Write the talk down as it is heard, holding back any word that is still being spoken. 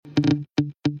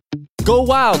Go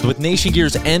wild with Nation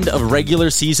Gear's end of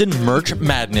regular season merch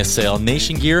madness sale.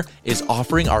 Nation Gear is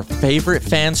offering our favorite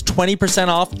fans 20%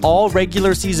 off all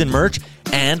regular season merch,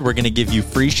 and we're going to give you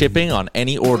free shipping on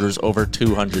any orders over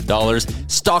 $200.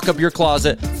 Stock up your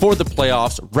closet for the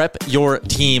playoffs, rep your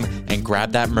team, and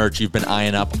grab that merch you've been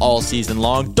eyeing up all season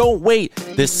long. Don't wait.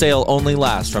 This sale only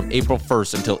lasts from April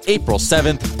 1st until April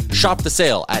 7th. Shop the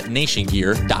sale at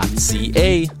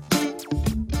nationgear.ca.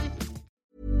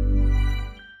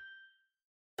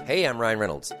 Hey, I'm Ryan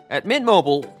Reynolds. At Mint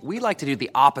Mobile, we like to do the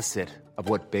opposite of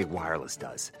what Big Wireless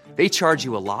does. They charge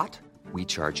you a lot, we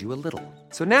charge you a little.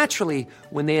 So naturally,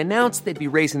 when they announced they'd be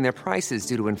raising their prices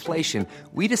due to inflation,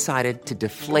 we decided to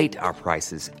deflate our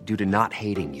prices due to not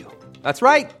hating you. That's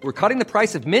right. We're cutting the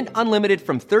price of Mint Unlimited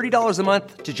from $30 a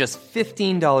month to just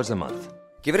 $15 a month.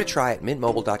 Give it a try at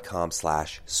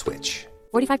mintmobile.com/switch.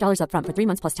 $45 up front for 3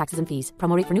 months plus taxes and fees.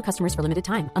 Promo rate for new customers for limited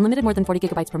time. Unlimited more than 40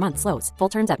 gigabytes per month. Slows full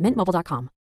terms at mintmobile.com.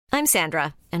 I'm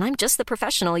Sandra, and I'm just the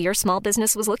professional your small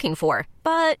business was looking for.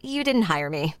 But you didn't hire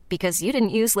me because you didn't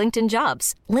use LinkedIn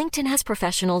Jobs. LinkedIn has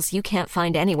professionals you can't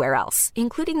find anywhere else,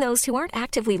 including those who aren't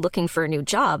actively looking for a new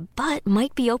job, but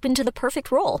might be open to the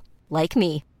perfect role, like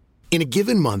me. In a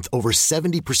given month, over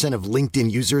 70% of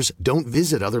LinkedIn users don't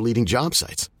visit other leading job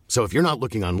sites. So if you're not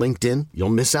looking on LinkedIn, you'll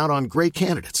miss out on great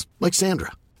candidates like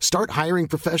Sandra. Start hiring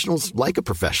professionals like a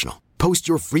professional. Post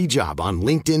your free job on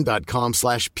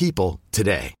linkedin.com/people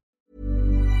today.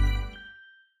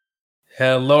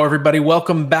 Hello, everybody.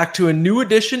 Welcome back to a new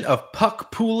edition of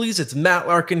Puck Poolies. It's Matt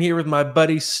Larkin here with my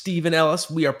buddy Stephen Ellis.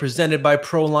 We are presented by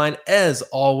Proline as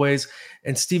always.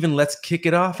 And Stephen, let's kick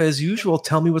it off as usual.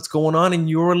 Tell me what's going on in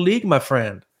your league, my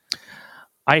friend.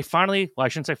 I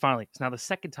shouldn't say finally. It's now the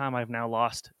second time I've now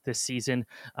lost this season.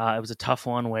 It was a tough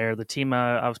one where the team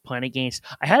I was playing against,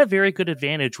 I had a very good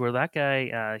advantage where that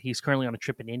guy, he's currently on a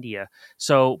trip in India.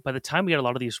 So by the time we had a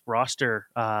lot of these roster,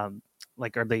 the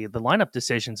lineup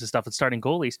decisions and stuff and starting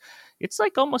goalies, it's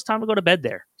like almost time to go to bed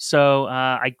there. So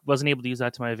I wasn't able to use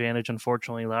that to my advantage.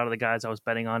 Unfortunately, a lot of the guys I was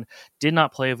betting on did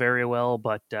not play very well,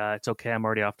 but it's okay. I'm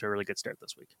already off to a really good start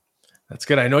this week. That's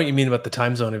good. I know what you mean about the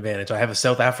time zone advantage. I have a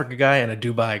South Africa guy and a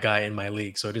Dubai guy in my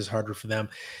league, so it is harder for them.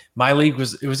 My league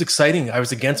was exciting. I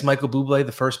was against Michael Bublé,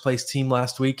 the first place team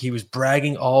last week. He was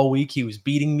bragging all week. He was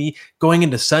beating me. Going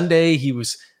into Sunday, he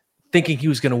was thinking he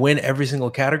was going to win every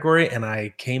single category, and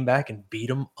I came back and beat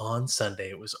him on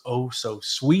Sunday. It was oh so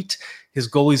sweet. His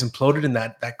goalies imploded in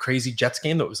that crazy Jets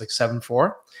game that was like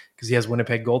 7-4 because he has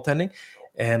Winnipeg goaltending,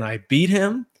 and I beat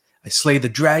him. I slayed the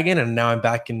dragon, and now I'm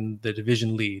back in the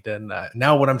division lead. And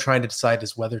now what I'm trying to decide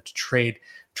is whether to trade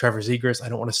Trevor Zegras. I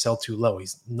don't want to sell too low.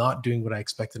 He's not doing what I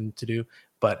expected him to do,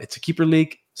 but it's a keeper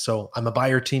league, so I'm a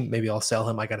buyer team. Maybe I'll sell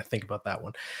him. I got to think about that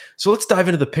one. So let's dive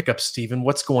into the pickups, Stephen.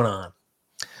 What's going on?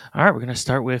 All right, we're going to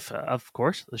start with, of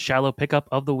course, the shallow pickup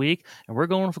of the week, and we're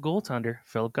going for goaltender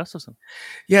Philip Gustafsson.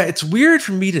 Yeah, it's weird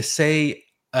for me to say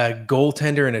a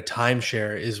goaltender in a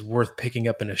timeshare is worth picking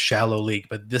up in a shallow league,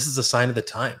 but this is a sign of the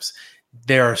times.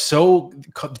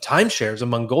 Timeshares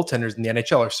among goaltenders in the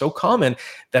NHL are so common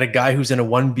that a guy who's in a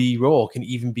 1B role can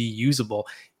even be usable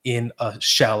in a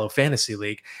shallow fantasy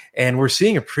league. And we're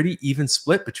seeing a pretty even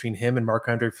split between him and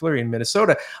Marc-Andre Fleury in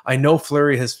Minnesota. I know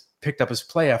Fleury has picked up his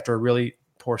play after a really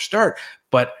poor start,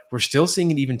 but we're still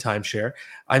seeing an even timeshare.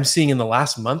 I'm seeing in the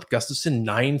last month, Gustafsson,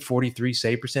 943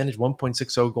 save percentage,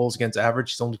 1.60 goals against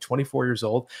average. He's only 24 years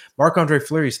old. Marc-Andre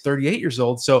Fleury is 38 years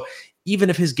old. So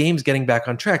even if his game's getting back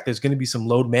on track, there's going to be some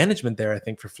load management there, I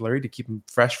think, for Fleury to keep him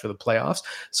fresh for the playoffs.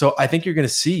 So I think you're going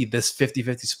to see this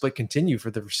 50-50 split continue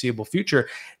for the foreseeable future.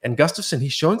 And Gustafsson,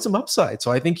 he's showing some upside.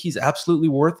 So I think he's absolutely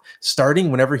worth starting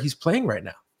whenever he's playing right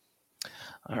now.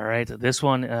 All right, this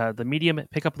one, the medium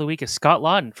pickup of the week is Scott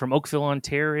Lawton from Oakville,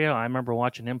 Ontario. I remember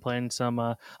watching him playing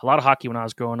a lot of hockey when I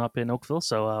was growing up in Oakville.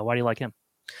 So why do you like him?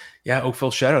 Yeah,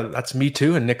 Oakville shout out. That's me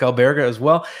too, and Nick Alberga as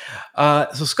well.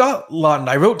 So Scott Lawton,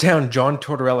 I wrote down John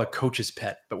Tortorella, coach's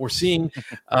pet, but we're seeing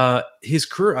his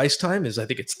career ice time is, I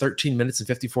think it's 13 minutes and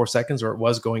 54 seconds, or it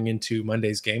was going into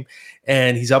Monday's game.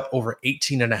 And he's up over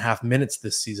 18 and a half minutes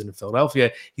this season in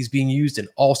Philadelphia. He's being used in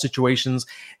all situations,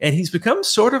 and he's become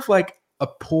sort of like a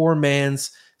poor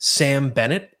man's Sam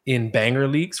Bennett in banger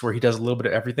leagues, where he does a little bit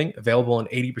of everything, available in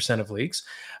 80% of leagues.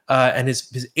 And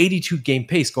his 82 game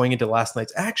pace going into last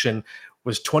night's action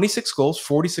was 26 goals,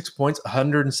 46 points,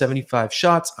 175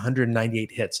 shots,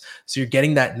 198 hits. So you're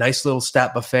getting that nice little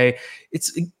stat buffet.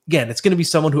 It's going to be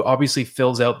someone who obviously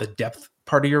fills out the depth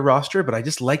part of your roster, but I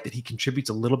just like that he contributes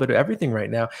a little bit of everything right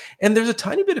now. And there's a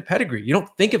tiny bit of pedigree. You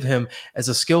don't think of him as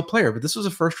a skilled player, but this was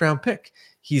a first round pick.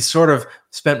 He's sort of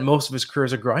spent most of his career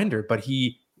as a grinder, but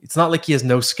he it's not like he has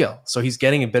no skill. So he's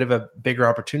getting a bit of a bigger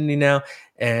opportunity now,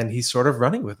 and he's sort of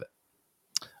running with it.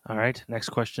 All right. Next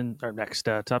question, or next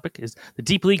topic is the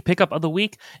Deep League pickup of the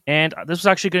week. And this was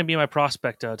actually going to be my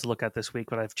prospect to look at this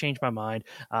week, but I've changed my mind,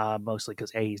 mostly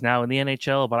because, hey, he's now in the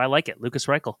NHL, but I like it. Lucas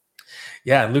Reichel.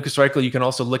 Yeah, and Lucas Reichel, you can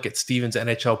also look at Steven's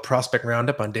NHL Prospect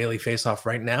Roundup on Daily Faceoff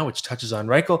right now, which touches on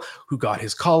Reichel, who got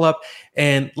his call-up.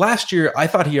 And last year, I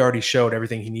thought he already showed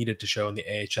everything he needed to show in the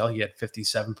AHL. He had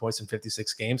 57 points in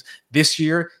 56 games. This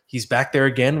year, he's back there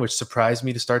again, which surprised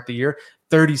me to start the year.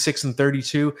 36 and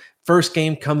 32. First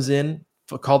game comes in,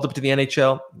 called up to the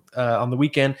NHL on the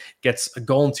weekend, gets a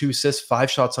goal and 2 assists, 5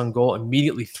 shots on goal,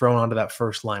 immediately thrown onto that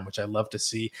first line, which I love to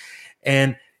see.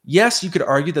 And yes, you could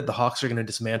argue that the Hawks are going to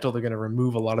dismantle. They're going to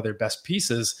remove a lot of their best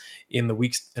pieces in the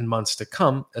weeks and months to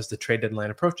come as the trade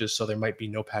deadline approaches. So there might be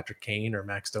no Patrick Kane or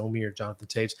Max Domi or Jonathan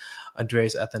Taves,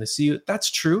 Andreas Athanasiou. That's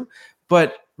true.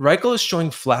 But Reichel is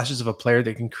showing flashes of a player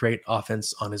that can create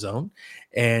offense on his own.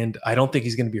 And I don't think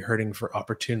he's going to be hurting for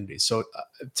opportunities. So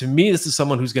to me, this is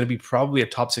someone who's going to be probably a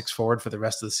top 6 forward for the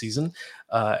rest of the season,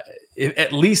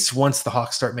 at least once the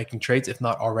Hawks start making trades, if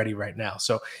not already right now.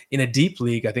 So in a deep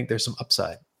league, I think there's some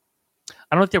upside.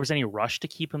 I don't know if there was any rush to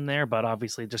keep him there, but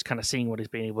obviously just kind of seeing what he's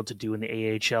been able to do in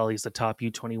the AHL. He's the top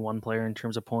U21 player in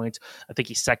terms of points. I think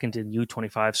he's second in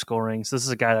U25 scoring. So this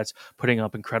is a guy that's putting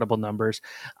up incredible numbers.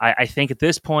 I think at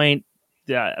this point,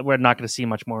 we're not going to see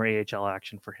much more AHL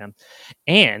action for him.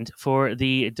 And for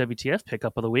the WTF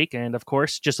pickup of the week, and of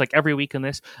course, just like every week in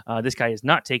this guy is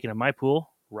not taken in my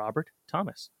pool, Robert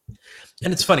Thomas.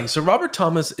 And it's funny. So Robert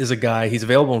Thomas is a guy, he's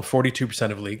available in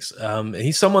 42% of leagues. And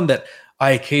he's someone that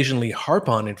I occasionally harp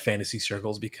on in fantasy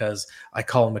circles because I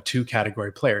call him a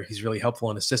 2-category player. He's really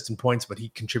helpful in assists and points, but he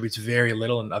contributes very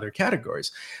little in other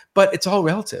categories. But it's all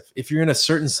relative. If you're in a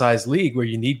certain size league where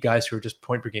you need guys who are just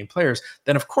point per game players,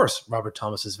 then of course Robert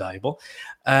Thomas is valuable.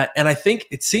 And I think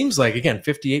it seems like, again,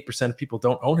 58% of people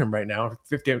don't own him right now,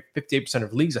 58%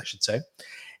 of leagues, I should say.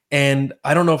 And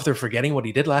I don't know if they're forgetting what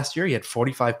he did last year. He had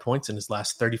 45 points in his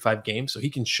last 35 games. So he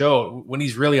can show when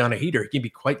he's really on a heater, he can be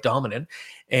quite dominant,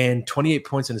 and 28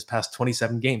 points in his past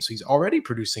 27 games. So he's already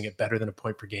producing it better than a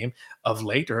point per game of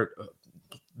late, or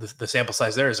the sample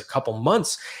size there is a couple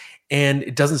months. And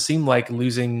it doesn't seem like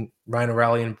losing Ryan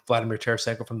O'Reilly and Vladimir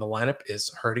Tarasenko from the lineup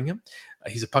is hurting him.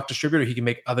 He's a puck distributor. He can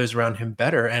make others around him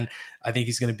better. And I think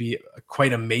he's going to be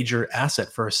quite a major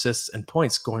asset for assists and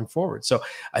points going forward. So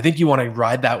I think you want to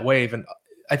ride that wave. And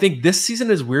I think this season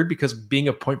is weird because being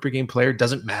a point per game player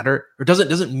doesn't matter, or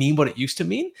doesn't mean what it used to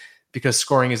mean, because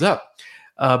scoring is up.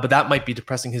 But that might be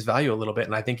depressing his value a little bit.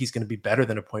 And I think he's going to be better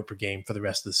than a point per game for the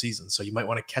rest of the season. So you might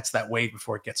want to catch that wave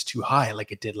before it gets too high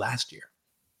like it did last year.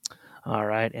 All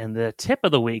right, and the tip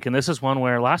of the week, and this is one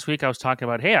where last week I was talking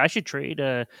about, hey, I should trade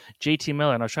JT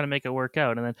Miller, and I was trying to make it work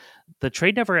out, and then the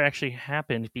trade never actually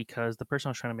happened because the person I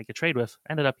was trying to make a trade with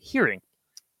ended up hearing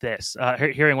this,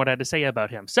 hearing what I had to say about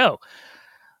him. So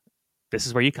this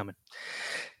is where you come in.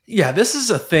 Yeah, this is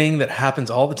a thing that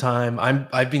happens all the time.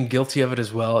 I've been guilty of it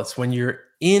as well. It's when you're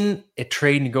in a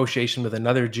trade negotiation with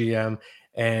another GM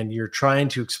and you're trying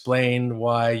to explain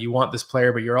why you want this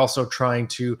player, but you're also trying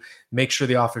to make sure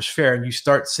the offer's fair, and you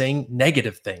start saying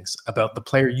negative things about the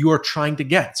player you are trying to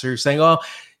get. So you're saying, oh,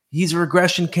 he's a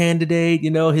regression candidate.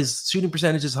 His shooting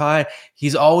percentage is high.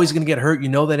 He's always going to get hurt.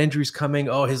 That injury's coming.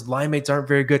 Oh, his line mates aren't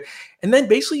very good. And then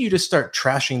basically you just start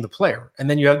trashing the player. And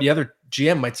then you have the other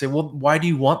GM might say, well, why do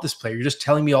you want this player? You're just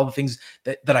telling me all the things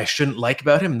that I shouldn't like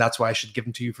about him, and that's why I should give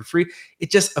him to you for free.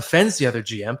 It just offends the other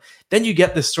GM. Then you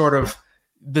get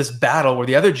this battle where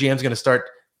the other GM is going to start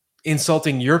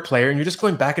insulting your player, and you're just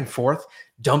going back and forth,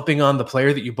 dumping on the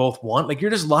player that you both want. Like, you're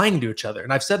just lying to each other.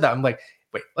 And I've said that. I'm like,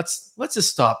 wait, let's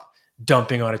just stop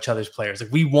dumping on each other's players.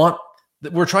 Like,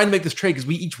 we're trying to make this trade because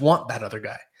we each want that other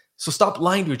guy. So stop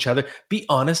lying to each other. Be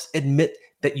honest. Admit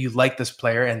that you like this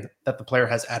player and that the player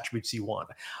has attributes you want.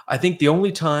 I think the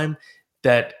only time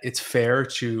that it's fair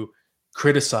to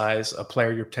criticize a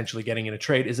player you're potentially getting in a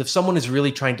trade is if someone is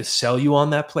really trying to sell you on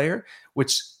that player,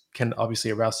 which can obviously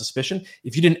arouse suspicion.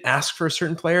 If you didn't ask for a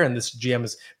certain player and this GM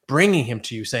is bringing him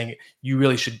to you saying you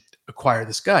really should acquire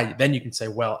this guy, then you can say,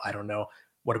 well, I don't know.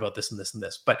 What about this and this and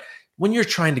this? But when you're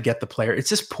trying to get the player, it's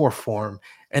just poor form.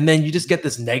 And then you just get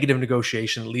this negative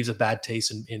negotiation that leaves a bad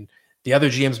taste in the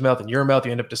other GM's mouth and your mouth.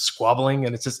 You end up just squabbling,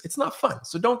 and it's not fun.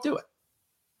 So don't do it.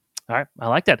 All right. I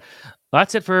like that.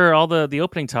 That's it for all the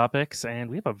opening topics. And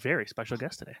we have a very special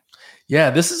guest today.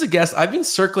 Yeah, this is a guest. I've been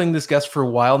circling this guest for a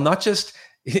while, not just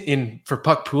for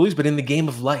puck poolies, but in the game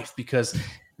of life, because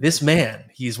this man,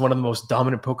 he's one of the most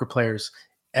dominant poker players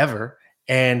ever.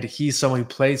 and he's someone who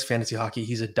plays fantasy hockey.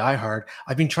 He's a diehard.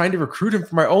 I've been trying to recruit him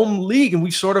for my own league, and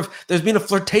there's been a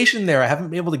flirtation there. I haven't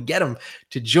been able to get him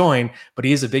to join, but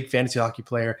he is a big fantasy hockey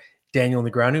player. Daniel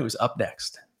Negreanu is up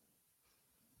next.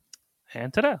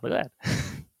 And ta-da, look at that.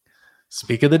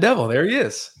 Speak of the devil, there he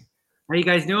is. How you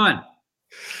guys doing?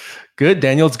 Good,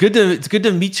 Daniel. It's good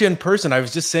to meet you in person. I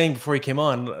was just saying before you came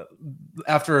on,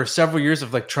 after several years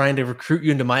of like trying to recruit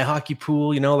you into my hockey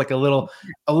pool, like a little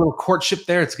courtship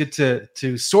there. It's good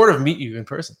to sort of meet you in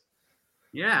person.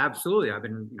 Yeah, absolutely. I've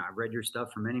read your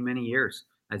stuff for many, many years,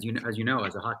 as you know,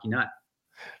 as a hockey nut.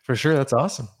 For sure, that's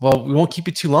awesome. Well, we won't keep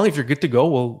you too long. If you're good to go,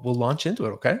 we'll launch into it.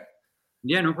 Okay.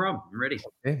 Yeah, no problem. I'm ready.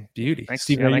 Okay, beauty. Thanks,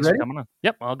 Steven, thanks ready? for coming on.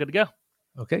 Yep, all good to go.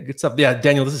 Okay, good stuff. Yeah,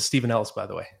 Daniel, this is Steven Ellis, by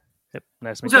the way. Yep,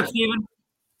 nice to What's meet up, you. Steven?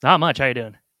 Not much. How you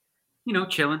doing?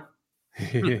 Chilling.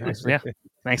 Yeah,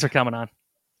 thanks for coming on.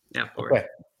 Yeah, of course. Okay.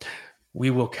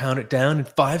 We will count it down in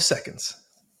 5 seconds.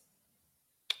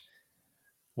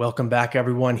 Welcome back,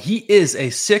 everyone. He is a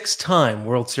 6-time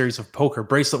World Series of Poker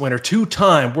bracelet winner,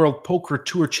 2-time World Poker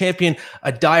Tour champion,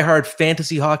 a diehard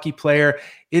fantasy hockey player.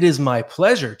 It is my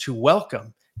pleasure to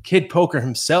welcome Kid Poker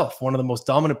himself, one of the most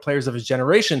dominant players of his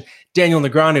generation, Daniel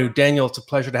Negreanu. Daniel, it's a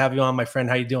pleasure to have you on, my friend.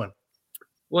 How you doing?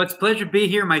 Well, it's a pleasure to be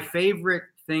here. My favorite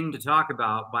thing to talk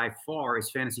about by far is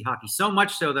fantasy hockey, so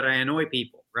much so that I annoy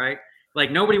people, right?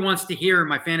 Like nobody wants to hear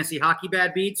my fantasy hockey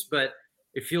bad beats, but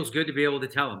it feels good to be able to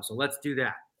tell them. So let's do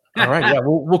that. All right. Yeah,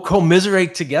 we'll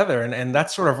commiserate together. And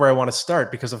that's sort of where I want to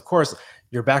start because, of course,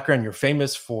 your background, you're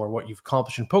famous for what you've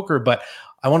accomplished in poker. But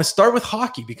I want to start with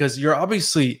hockey because you're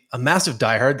obviously a massive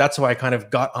diehard. That's why I kind of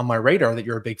got on my radar that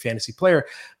you're a big fantasy player.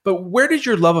 But where did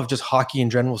your love of just hockey in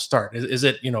general start? Is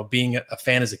it, being a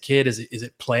fan as a kid? Is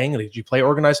it playing? Did you play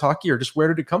organized hockey or just where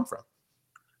did it come from?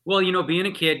 Well, being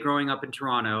a kid growing up in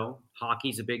Toronto,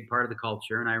 hockey's a big part of the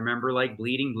culture. And I remember like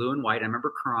bleeding blue and white. I remember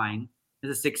crying as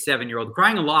a 6, 7-year-old,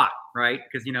 crying a lot, right?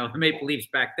 Because, the Maple Leafs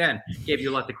back then gave you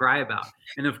a lot to cry about.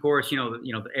 And of course,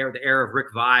 the era of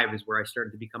Rick Vibe is where I started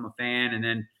to become a fan. And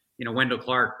then, Wendell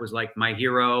Clark was like my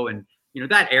hero. And,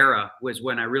 that era was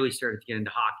when I really started to get into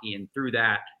hockey. And through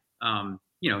that,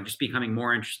 just becoming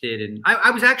more interested. And I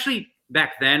was actually,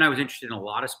 back then, I was interested in a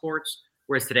lot of sports.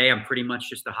 Whereas today, I'm pretty much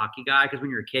just a hockey guy. Because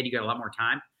when you're a kid, you got a lot more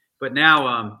time. But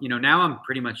now, now I'm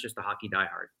pretty much just a hockey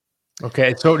diehard.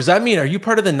 Okay, so does that mean, are you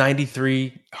part of the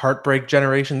 93 heartbreak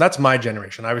generation? That's my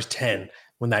generation. I was 10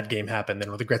 when that game happened,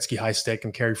 then with the Gretzky high stick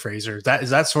and Kerry Fraser.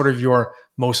 Is that sort of your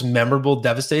most memorable,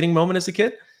 devastating moment as a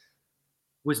kid?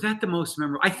 Was that the most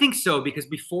memorable? I think so, because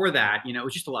before that, it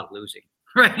was just a lot of losing,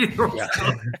 right?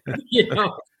 Yeah.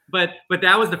 But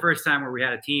that was the first time where we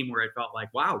had a team where it felt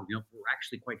like, wow, we're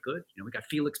actually quite good. We got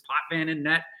Felix Potvin in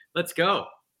net. Let's go.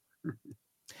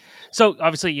 So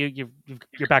obviously your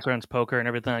background's poker and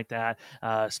everything like that,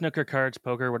 snooker, cards,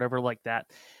 poker, whatever like that.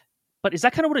 But is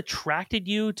that kind of what attracted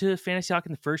you to fantasy hockey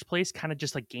in the first place? Kind of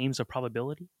just like games of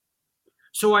probability?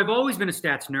 So I've always been a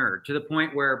stats nerd to the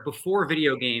point where before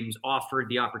video games offered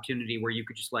the opportunity where you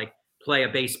could just like play a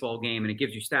baseball game and it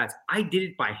gives you stats, I did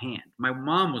it by hand. My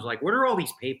mom was like, what are all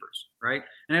these papers, right?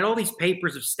 And I had all these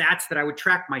papers of stats that I would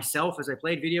track myself as I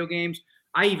played video games.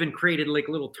 I even created like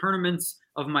little tournaments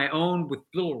of my own with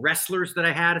little wrestlers that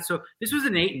I had. So this was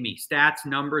innate in me, stats,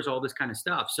 numbers, all this kind of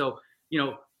stuff. So,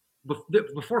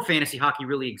 before fantasy hockey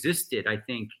really existed, I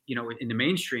think, in the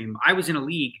mainstream, I was in a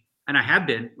league and I have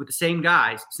been with the same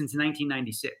guys since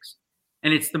 1996.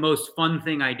 And it's the most fun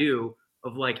thing I do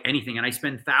of like anything. And I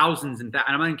spend thousands and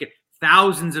I'm going to get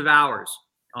thousands of hours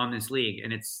on this league.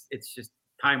 And it's just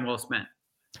time well spent.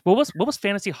 What was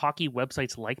fantasy hockey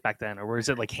websites like back then? Or was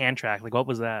it like hand track? Like what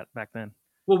was that back then?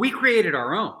 Well, we created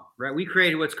our own, right? We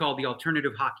created what's called the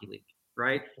Alternative Hockey League,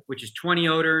 right? Which is 20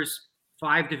 owners,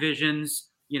 5 divisions.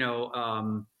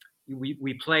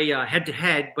 We play head to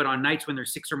head, but on nights when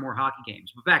there's 6 or more hockey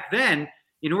games. But back then,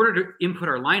 in order to input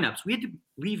our lineups, we had to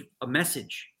leave a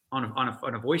message on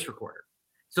a voice recorder.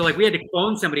 So like we had to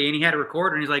phone somebody and he had a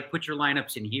recorder and he's like, put your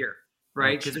lineups in here,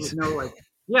 right? Because there was no like,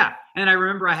 yeah. And I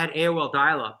remember I had AOL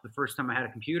dial-up the first time I had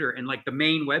a computer, and like the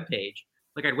main webpage,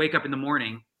 like I'd wake up in the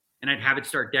morning and I'd have it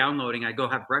start downloading. I'd go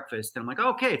have breakfast and I'm like, oh,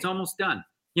 okay, it's almost done.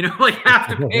 Like half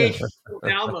the page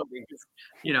downloading,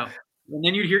 and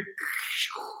then you'd hear.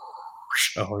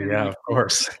 Oh yeah, of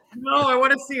course. No, I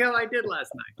want to see how I did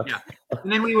last night. Yeah.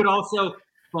 And then we would also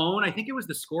phone, I think it was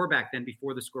the Score back then,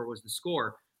 before the Score was the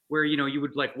Score, where, you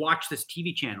would like watch this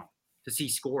TV channel to see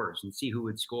scores and see who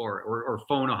would score, or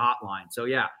phone a hotline. So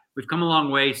yeah, we've come a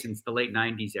long way since the late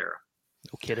 90s era.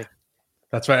 No kidding.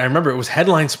 That's right. I remember it was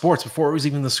Headline Sports before it was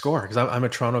even the Score, because I'm a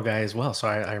Toronto guy as well. So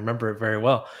I remember it very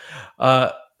well.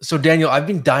 So Daniel, I've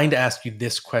been dying to ask you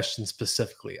this question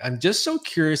specifically. I'm just so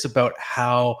curious about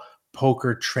how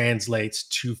poker translates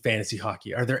to fantasy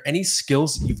hockey. Are there any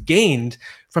skills you've gained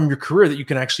from your career that you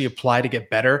can actually apply to get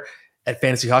better at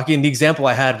fantasy hockey? And the example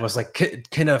I had was like,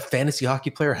 can a fantasy hockey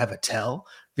player have a tell?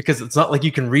 Because it's not like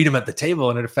you can read them at the table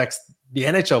and it affects the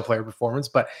NHL player performance.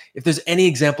 But if there's any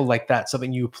example like that,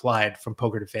 something you applied from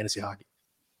poker to fantasy hockey.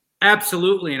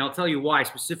 Absolutely. And I'll tell you why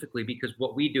specifically, because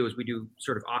what we do is we do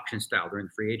sort of auction style during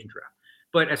the free agent draft.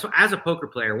 But as a poker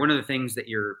player, one of the things that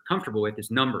you're comfortable with is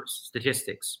numbers,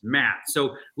 statistics, math.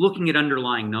 So looking at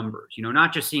underlying numbers,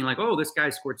 not just seeing like, oh, this guy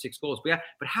scored 6 goals. But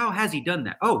how has he done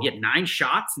that? Oh, he had 9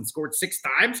 shots and scored 6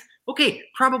 times. Okay,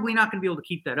 probably not going to be able to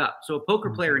keep that up. So a poker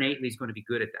player innately is going to be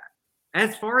good at that.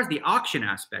 As far as the auction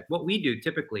aspect, what we do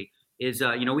typically is,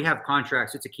 we have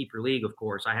contracts. It's a keeper league, of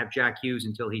course. I have Jack Hughes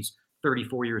until he's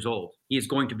 34 years old. He is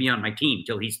going to be on my team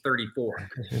till he's 34.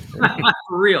 For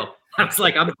real. I was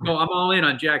like, I'm all in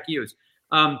on Jack Hughes.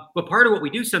 But part of what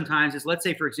we do sometimes is, let's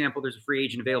say, for example, there's a free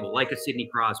agent available, like a Sidney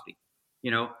Crosby.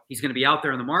 He's going to be out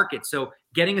there in the market. So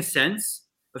getting a sense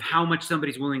of how much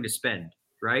somebody's willing to spend,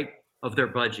 right, of their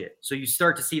budget. So you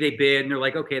start to see they bid and they're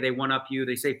like, okay, they one up you.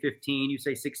 They say 15, you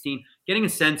say 16. Getting a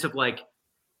sense of like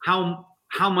how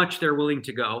much they're willing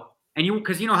to go. And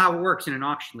because you know how it works in an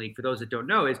auction league, for those that don't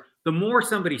know, is the more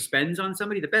somebody spends on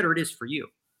somebody, the better it is for you.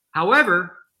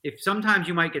 However, if sometimes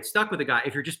you might get stuck with a guy,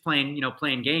 if you're just playing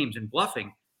games and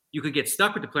bluffing, you could get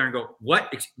stuck with the player and go,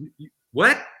 what?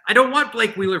 I don't want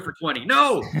Blake Wheeler for 20.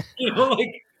 No,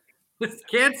 let's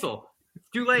cancel. It's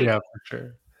too late. Yeah, for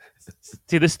sure.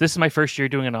 See, this is my first year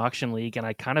doing an auction league, and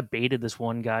I kind of baited this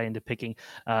one guy into picking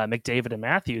McDavid and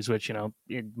Matthews, which,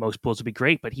 in most pools would be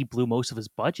great, but he blew most of his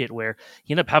budget where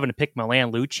he ended up having to pick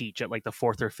Milan Lucic at like the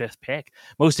 4th or 5th pick,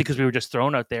 mostly because we were just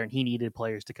thrown out there and he needed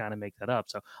players to kind of make that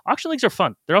up. So auction leagues are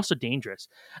fun. They're also dangerous.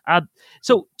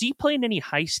 So do you play in any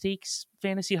high stakes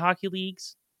fantasy hockey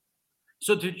leagues?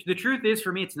 So the truth is,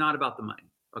 for me, it's not about the money.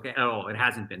 Okay, at all. It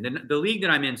hasn't been. The league that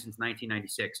I'm in since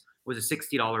 1996 was a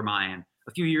 $60 buy-in.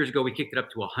 A few years ago, we kicked it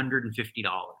up to $150,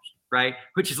 right?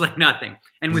 Which is like nothing.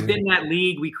 And within that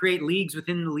league, we create leagues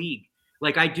within the league.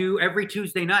 Like I do every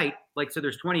Tuesday night, so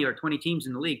there's 20 teams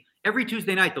in the league. Every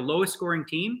Tuesday night, the lowest scoring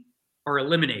team are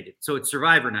eliminated. So it's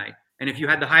Survivor night. And if you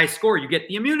had the highest score, you get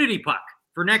the immunity puck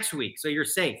for next week. So you're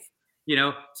safe,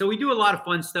 So we do a lot of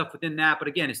fun stuff within that. But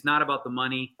again, it's not about the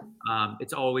money.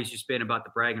 It's always just been about the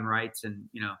bragging rights. And,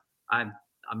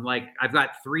 I've got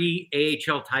 3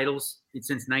 AHL titles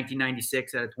since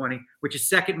 1996 out of 20, which is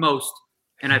second most.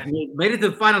 And I've made it to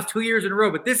the finals 2 years in a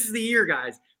row. But this is the year,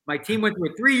 guys. My team went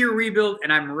through a 3-year rebuild,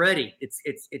 and I'm ready. This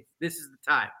is the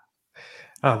time.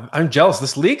 I'm jealous.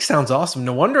 This league sounds awesome.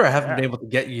 No wonder I haven't been able to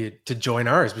get you to join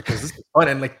ours, because this is fun.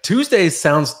 And like Tuesdays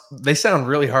sound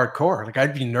really hardcore. Like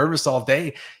I'd be nervous all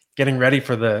day getting ready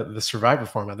for the Survivor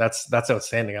format. That's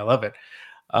outstanding. I love it.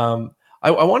 I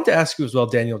wanted to ask you as well,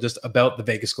 Daniel, just about the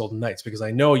Vegas Golden Knights, because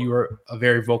I know you are a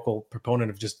very vocal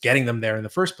proponent of just getting them there in the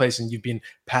first place, and you've been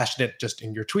passionate just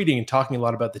in your tweeting and talking a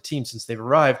lot about the team since they've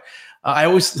arrived. I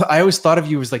always thought of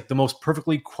you as like the most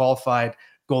perfectly qualified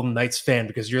Golden Knights fan,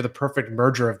 because you're the perfect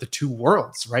merger of the two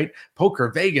worlds, right? Poker,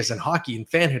 Vegas, and hockey and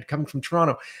fanhood coming from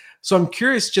Toronto. So I'm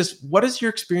curious, just what has your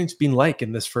experience been like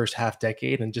in this first half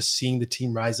decade, and just seeing the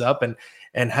team rise up, and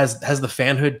has the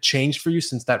fanhood changed for you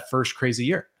since that first crazy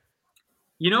year?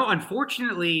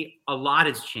 Unfortunately, a lot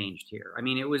has changed here. I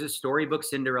mean, it was a storybook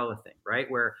Cinderella thing, right?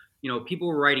 Where, people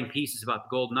were writing pieces about the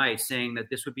Golden Knights saying that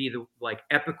this would be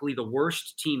epically the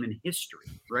worst team in history,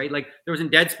 right? Like there was a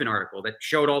Deadspin article that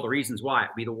showed all the reasons why it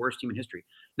would be the worst team in history.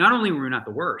 Not only were we not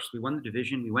the worst, we won the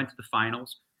division, we went to the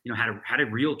finals, had a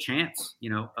real chance,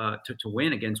 to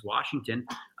win against Washington,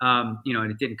 and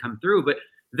it didn't come through. But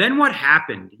then what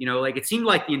happened? It seemed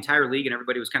like the entire league and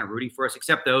everybody was kind of rooting for us,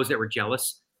 except those that were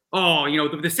jealous. Oh,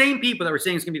 the same people that were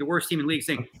saying it's going to be the worst team in the league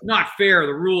saying, not fair,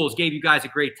 the rules gave you guys a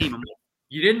great team. I'm like,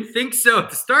 you didn't think so at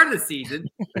the start of the season.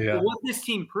 Yeah. But what this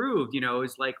team proved,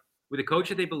 is like with a coach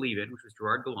that they believe in, which was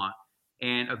Gerard Gallant,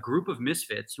 and a group of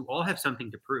misfits who all have something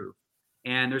to prove.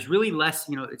 And there's really less,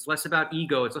 it's less about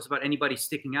ego. It's less about anybody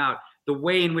sticking out. The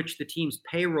way in which the team's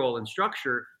payroll and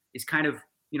structure is kind of,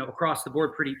 across the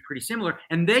board pretty similar.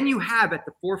 And then you have at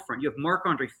the forefront, you have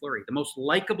Marc-Andre Fleury, the most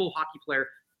likable hockey player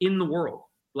in the world.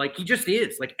 Like he just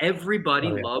is. Like everybody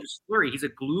loves Fleury. He's a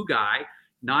glue guy,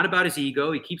 not about his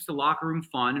ego. He keeps the locker room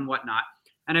fun and whatnot.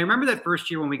 And I remember that first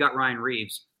year when we got Ryan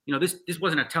Reeves, this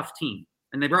wasn't a tough team.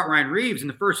 And they brought Ryan Reeves in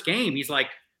the first game. He's like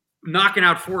knocking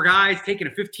out 4 guys, taking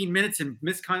a 15 minutes and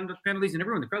misconduct penalties. And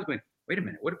everyone in the crowd's going, wait a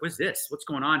minute, what was this? What's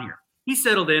going on here? He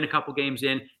settled in a couple games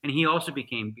in, and he also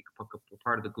became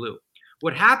part of the glue.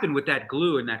 What happened with that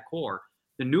glue and that core,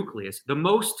 the nucleus, the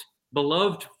most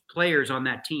beloved players on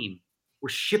that team were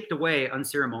shipped away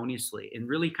unceremoniously in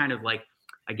really kind of like,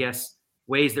 I guess,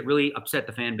 ways that really upset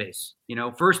the fan base.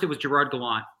 First it was Gerard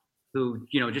Gallant, who,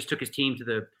 just took his team to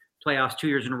the playoffs 2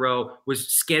 years in a row, was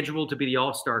scheduled to be the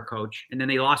all-star coach. And then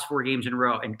they lost 4 games in a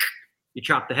row and you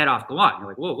chopped the head off Gallant. You're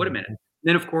like, whoa, wait a minute.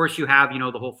 Then of course you have,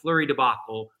 the whole Fleury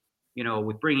debacle,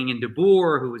 with bringing in De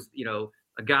Boer, who was,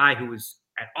 a guy who was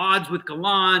at odds with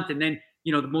Gallant. And then,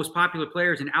 the most popular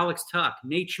players in Alex Tuck,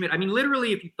 Nate Schmidt. I mean,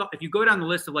 literally, if you go down the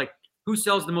list of like who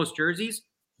sells the most jerseys,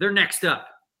 they're next up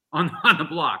on the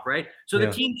block, right? So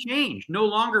the team changed. No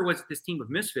longer was it this team of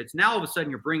misfits. Now all of a sudden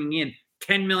you're bringing in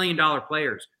 $10 million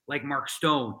players like Mark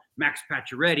Stone, Max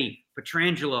Pacioretty,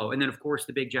 Pietrangelo, and then of course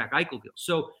the big Jack Eichel deal.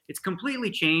 So it's completely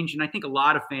changed, and I think a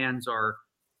lot of fans are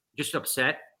just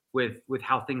upset with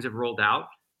how things have rolled out.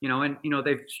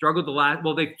 They've struggled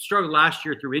last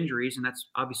year through injuries, and that's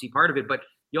obviously part of it. But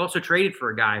you also traded for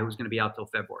a guy who was going to be out till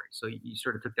February, so you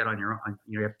sort of took that on your own.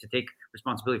 You have to take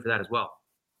responsibility for that as well.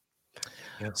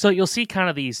 Yeah. So you'll see kind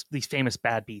of these famous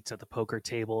bad beats at the poker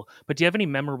table, but do you have any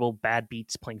memorable bad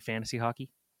beats playing fantasy hockey?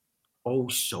 Oh,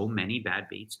 so many bad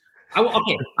beats.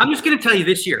 Okay, I'm just going to tell you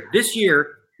this year. This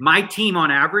year, my team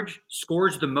on average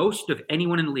scores the most of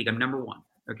anyone in the league. I'm number 1.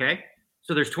 Okay,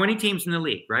 so there's 20 teams in the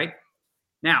league, right?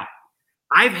 Now,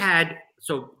 I've had,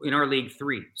 so in our league,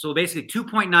 3. So basically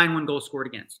 2.91 goals scored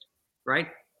against, right?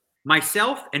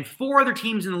 Myself and 4 other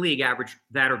teams in the league average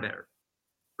that or better,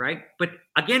 right? But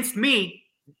against me,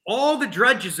 all the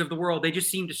drudges of the world, they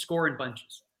just seem to score in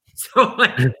bunches. So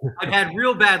like, I've had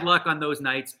real bad luck on those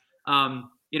nights, and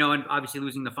obviously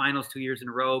losing the finals 2 years in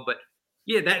a row. But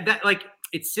yeah, that like,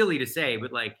 it's silly to say,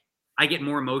 but like, I get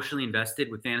more emotionally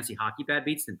invested with fantasy hockey bad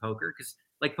beats than poker, because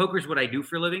like poker is what I do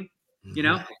for a living.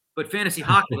 But fantasy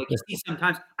hockey, like you see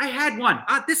sometimes, I had one.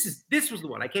 This was the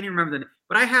one. I can't even remember the name,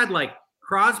 but I had like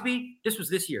Crosby. This was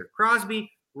this year.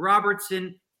 Crosby,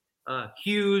 Robertson,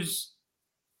 Hughes,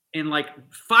 and like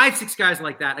 5-6 guys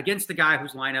like that against the guy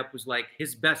whose lineup was like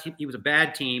his best. He was a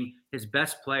bad team. His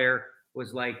best player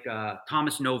was like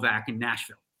Thomas Novak in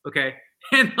Nashville. Okay.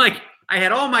 And like I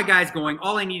had all my guys going.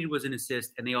 All I needed was an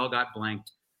assist, and they all got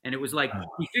blanked. And it was like,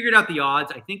 he figured out the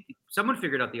odds. I think someone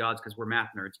figured out the odds because we're math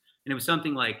nerds. And it was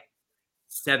something like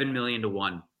 7 million to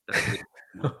 1.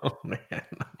 Oh, man.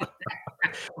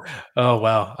 Oh,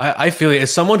 wow. I feel it.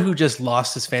 As someone who just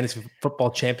lost his fantasy football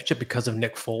championship because of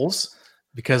Nick Foles,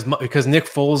 because Nick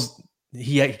Foles,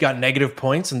 he got negative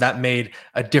points, and that made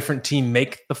a different team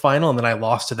make the final. And then I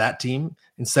lost to that team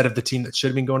instead of the team that should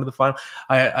have been going to the final.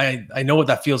 I know what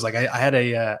that feels like. I had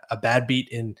a bad beat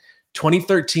in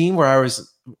 2013 where I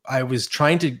was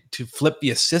trying to flip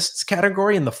the assists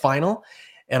category in the final,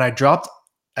 and I dropped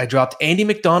Andy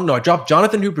McDonald. No, I dropped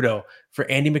Jonathan Huberdeau for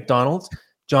Andy McDonald.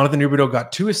 Jonathan Huberdeau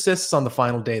got 2 assists on the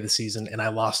final day of the season, and I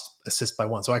lost assist by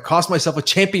 1. So I cost myself a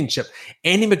championship.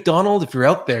 Andy McDonald, if you're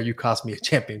out there, you cost me a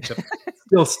championship.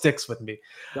 Still sticks with me.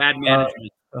 Bad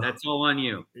management. That's all on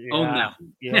you. Yeah. Own that.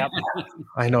 Yeah.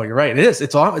 I know, you're right. It is.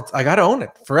 It's on. I got to own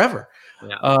it forever.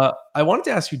 Yeah. I wanted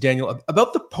to ask you, Daniel,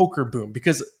 about the poker boom,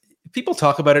 because people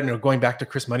talk about it, going back to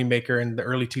Chris Moneymaker in the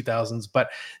early 2000s, but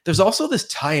there's also this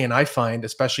tie-in I find,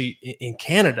 especially in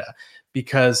Canada,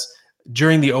 because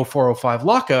during the 04-05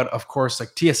 lockout, of course, like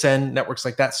TSN networks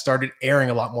like that started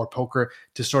airing a lot more poker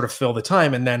to sort of fill the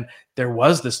time. And then there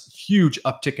was this huge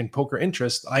uptick in poker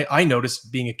interest. I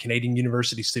noticed, being a Canadian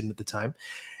university student at the time.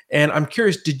 And I'm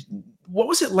curious, what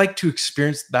was it like to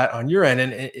experience that on your end?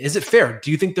 And is it fair? Do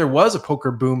you think there was a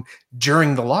poker boom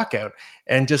during the lockout?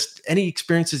 And just any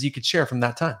experiences you could share from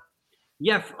that time?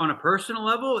 Yeah, on a personal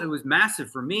level, it was massive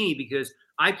for me because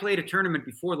I played a tournament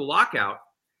before the lockout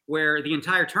where the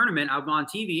entire tournament I'm on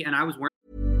TV and I was wearing.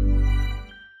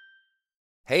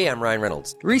 Hey, I'm Ryan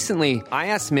Reynolds. Recently, I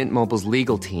asked Mint Mobile's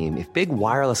legal team if big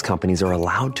wireless companies are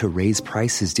allowed to raise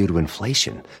prices due to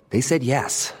inflation. They said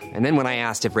yes. And then when I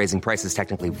asked if raising prices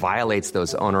technically violates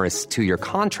those onerous 2-year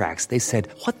contracts, they said,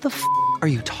 "What the f*** are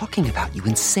you talking about, you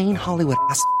insane Hollywood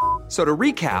ass?" So to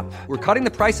recap, we're cutting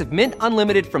the price of Mint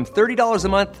Unlimited from $30 a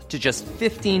month to just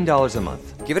 $15 a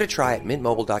month. Give it a try at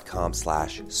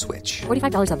mintmobile.com/switch.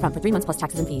 $45 up front for 3 months plus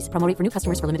taxes and fees. Promo rate for new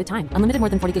customers for limited time. Unlimited more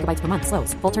than 40 gigabytes per month.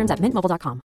 Slows full terms at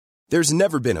mintmobile.com. There's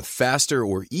never been a faster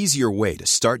or easier way to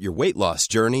start your weight loss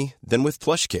journey than with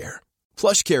PlushCare.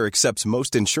 PlushCare accepts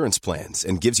most insurance plans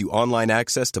and gives you online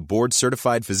access to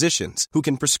board-certified physicians who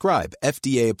can prescribe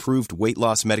FDA-approved weight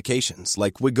loss medications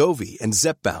like Wegovy and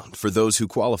Zepbound for those who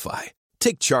qualify.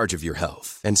 Take charge of your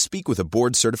health and speak with a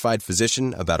board-certified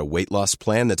physician about a weight loss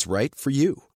plan that's right for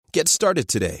you. Get started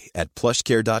today at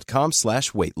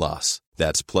plushcare.com/weight loss.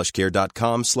 That's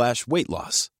plushcare.com/weight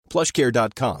loss.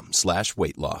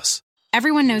 PlushCare.com/weight loss.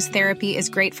 Everyone knows therapy is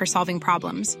great for solving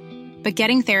problems, but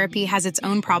getting therapy has its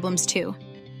own problems too,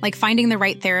 like finding the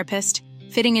right therapist,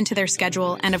 fitting into their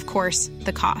schedule, and of course,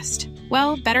 the cost.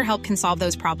 Well, BetterHelp can solve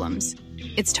those problems.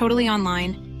 It's totally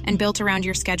online and built around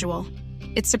your schedule.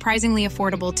 It's surprisingly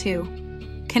affordable too.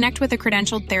 Connect with a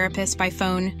credentialed therapist by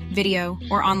phone, video,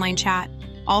 or online chat,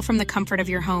 all from the comfort of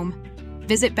your home.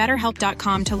 Visit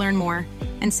BetterHelp.com to learn more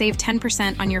and save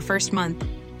 10% on your first month.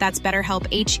 That's BetterHelp,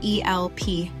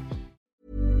 H-E-L-P.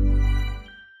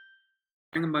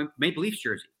 Maple Leafs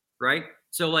jersey, right?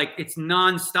 So like it's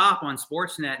nonstop on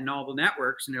Sportsnet and all the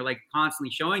networks, and they're like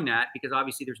constantly showing that because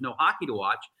obviously there's no hockey to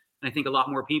watch. And I think a lot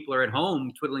more people are at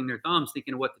home twiddling their thumbs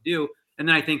thinking of what to do. And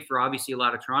then I think for obviously a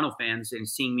lot of Toronto fans and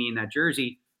seeing me in that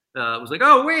jersey was like,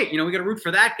 oh wait, we got to root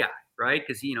for that guy, right?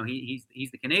 Because he's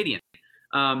the Canadian.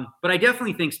 But I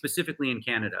definitely think specifically in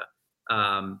Canada,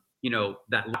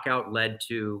 that lockout led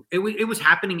to it was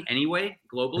happening anyway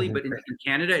globally, but in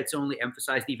Canada, it's only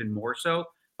emphasized even more so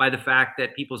by the fact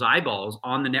that people's eyeballs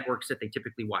on the networks that they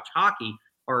typically watch hockey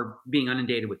are being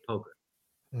inundated with poker.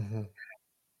 Mm-hmm.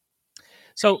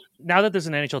 So now that there's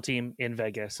an NHL team in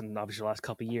Vegas, and obviously the last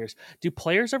couple of years, do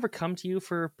players ever come to you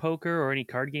for poker or any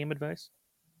card game advice?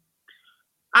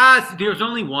 There's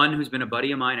only one who's been a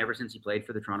buddy of mine ever since he played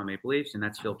for the Toronto Maple Leafs, and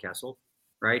that's Phil Kessel.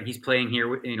 Right, he's playing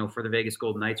here, for the Vegas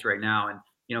Golden Knights right now, and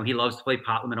he loves to play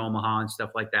pot limit Omaha and stuff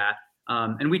like that.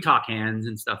 And we talk hands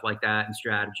and stuff like that and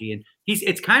strategy. And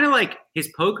it's kind of like his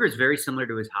poker is very similar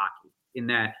to his hockey in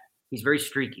that he's very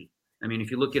streaky. I mean,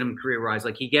 if you look at him career-wise,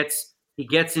 like he gets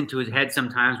into his head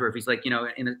sometimes where if he's like, in a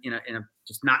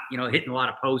just not, hitting a lot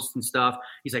of posts and stuff,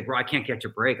 he's like, bro, I can't catch a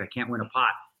break. I can't win a pot.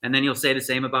 And then he'll say the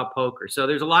same about poker. So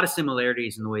there's a lot of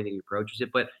similarities in the way that he approaches it,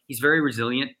 but he's very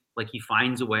resilient. Like he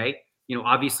finds a way.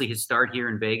 Obviously his start here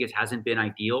in Vegas hasn't been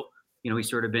ideal. He's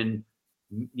sort of been,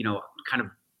 kind of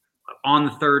on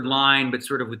the third line, but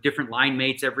sort of with different line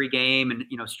mates every game and,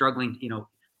 struggling,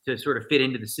 to sort of fit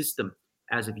into the system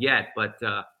as of yet. But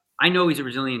I know he's a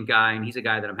resilient guy, and he's a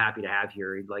guy that I'm happy to have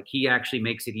here. Like he actually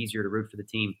makes it easier to root for the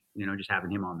team, just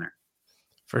having him on there.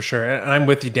 For sure. And I'm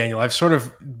with you, Daniel. I've sort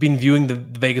of been viewing the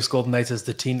Vegas Golden Knights as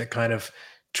the team that kind of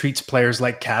treats players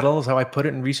like cattle, is how I put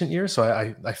it in recent years. So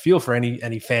I feel for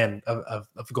any fan of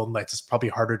the Golden Knights. It's probably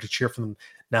harder to cheer for them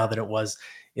now than it was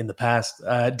in the past.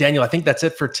 Daniel, I think that's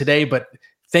it for today, but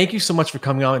thank you so much for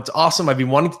coming on. It's awesome. I've been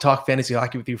wanting to talk fantasy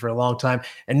hockey with you for a long time,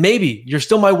 and maybe you're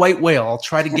still my white whale. I'll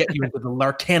try to get you into the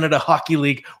LAR Canada Hockey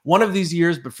League one of these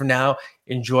years, but for now,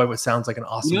 enjoy what sounds like an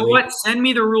awesome league. What? Send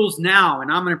me the rules now, and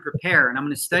I'm going to prepare, and I'm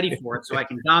going to study for it so I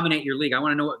can dominate your league. I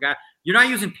want to know what guy. You're not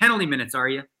using penalty minutes, are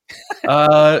you?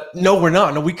 No, we're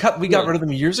not. No, we got rid of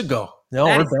them years ago. No,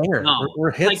 we're banger.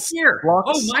 We're hits. Like here. Blocks.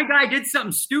 Oh, my guy did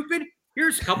something stupid.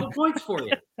 Here's a couple points for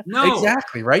you. No,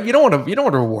 exactly right. You don't want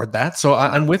to reward that. So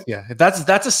I'm with you. If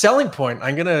that's a selling point,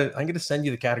 I'm gonna send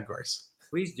you the categories.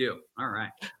 Please do. All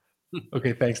right.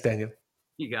 Okay. Thanks, Daniel.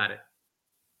 You got it.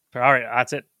 All right,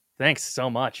 that's it. Thanks so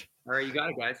much. All right, you got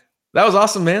it, guys. That was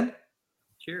awesome, man.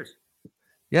 Cheers.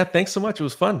 Yeah, thanks so much. It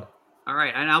was fun. All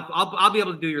right, and I'll be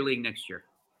able to do your league next year.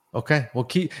 Okay, well,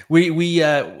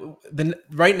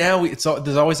 right now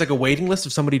there's always like a waiting list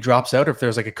if somebody drops out or if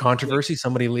there's like a controversy,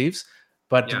 somebody leaves.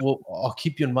 But I'll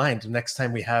keep you in mind next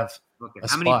time we have a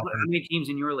spot. How many teams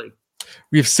in your league?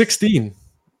 We have 16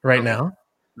 right now,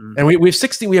 and we have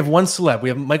 16. We have one celeb. We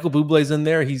have Michael Bublé's in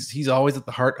there. He's always at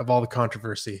the heart of all the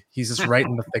controversy. He's just right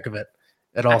in the thick of it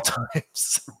at all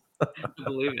times. I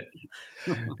believe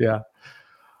it. Yeah.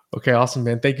 Okay, awesome,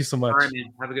 man. Thank you so much. All right,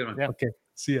 man. Have a good one. Yeah. Okay,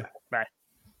 see ya. Bye.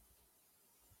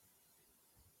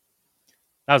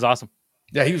 That was awesome.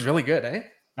 Yeah, he was really good, eh?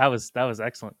 That was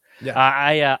excellent.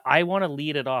 Yeah. I want to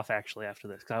lead it off actually after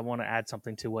this because I want to add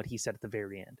something to what he said at the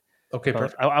very end. Okay,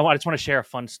 perfect. I just want to share a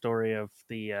fun story of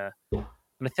the.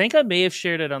 And I think I may have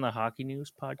shared it on the Hockey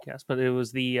News podcast, but it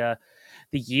was the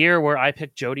year where I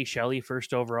picked Jody Shelley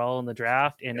first overall in the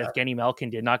draft, and Evgeny Malkin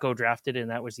did not go drafted, and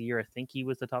that was the year I think he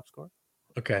was the top scorer.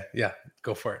 Okay, yeah,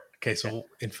 go for it. Okay, so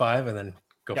in 5, and then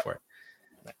go for it.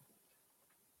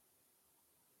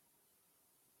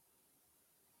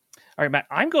 All right, Matt,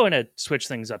 I'm going to switch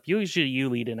things up. Usually you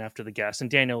lead in after the guest, and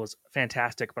Daniel was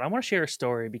fantastic, but I want to share a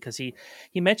story because he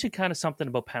mentioned kind of something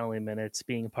about penalty minutes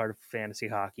being a part of fantasy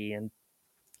hockey, and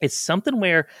it's something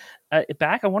where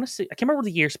back, I want to say, I can't remember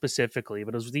the year specifically,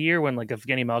 but it was the year when like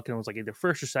Evgeny Malkin was like either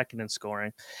first or second in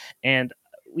scoring, and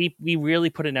we really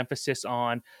put an emphasis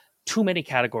on too many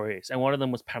categories, and one of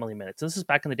them was penalty minutes. This is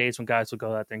back in the days when guys would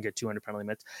go out there and get 200 penalty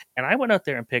minutes, and I went out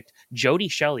there and picked Jody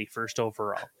Shelley first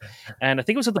overall, and I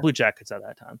think it was with the Blue Jackets at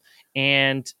that time.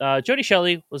 And Jody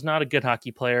Shelley was not a good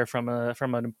hockey player from a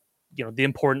the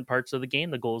important parts of the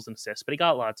game, the goals and assists, but he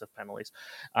got lots of penalties.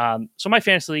 So my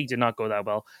fantasy league did not go that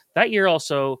well. That year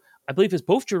also, I believe it's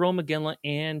both Jerome McGinley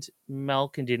and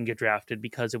Malkin didn't get drafted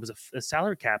because it was a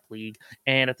salary cap league.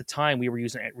 And at the time we were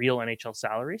using real NHL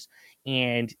salaries.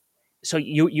 And so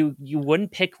you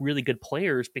wouldn't pick really good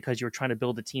players because you were trying to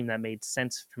build a team that made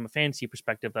sense from a fantasy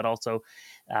perspective that also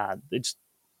it's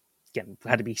again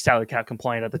had to be salary cap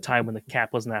compliant at the time when the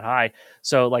cap wasn't that high.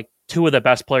 So like two of the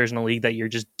best players in the league that year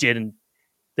just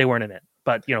they weren't in it.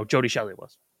 But Jody Shelley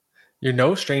was. You're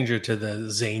no stranger to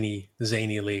the zany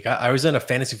league. I was in a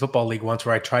fantasy football league once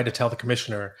where I tried to tell the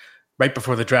commissioner right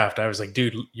before the draft, I was like,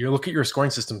 dude, you look at your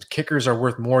scoring systems. Kickers are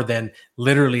worth more than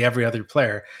literally every other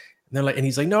player. And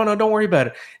he's like, no, don't worry about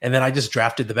it. And then I just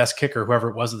drafted the best kicker, whoever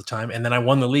it was at the time. And then I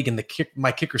won the league, and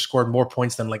my kicker scored more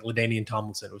points than like LaDainian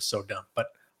Tomlinson. It was so dumb, but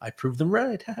I proved them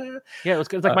right. Yeah,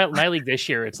 it's like my league this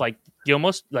year. It's like you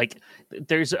almost like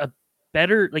there's a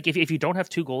better, like if you don't have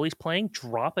two goalies playing,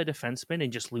 drop a defenseman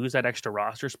and just lose that extra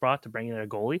roster spot to bring in a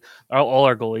goalie. All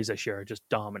our goalies this year are just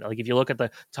dominant. Like if you look at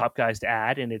the top guys to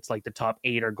add, and it's like the top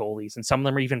 8 are goalies, and some of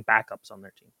them are even backups on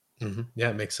their team. Mm-hmm. Yeah,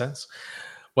 it makes sense.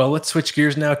 Well, let's switch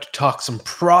gears now to talk some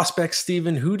prospects.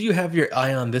 Steven, who do you have your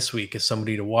eye on this week as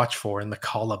somebody to watch for in the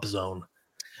call-up zone?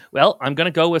 Well, I'm going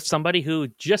to go with somebody who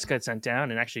just got sent down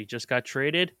and actually just got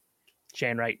traded,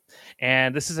 Shane Wright.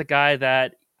 And this is a guy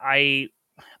that I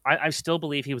still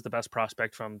believe he was the best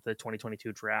prospect from the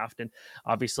 2022 draft. And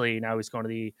obviously now he's going to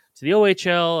the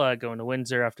OHL, going to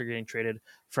Windsor after getting traded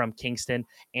from Kingston.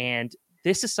 And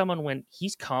this is someone, when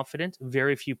he's confident,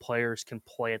 very few players can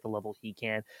play at the level he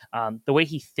can. The way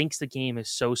he thinks the game is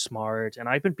so smart. And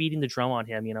I've been beating the drum on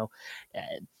him,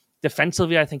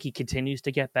 defensively, I think he continues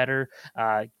to get better.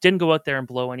 Didn't go out there and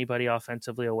blow anybody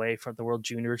offensively away from the World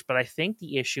Juniors. But I think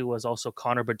the issue was also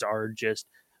Connor Bedard just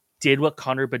did what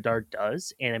Connor Bedard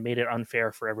does, and it made it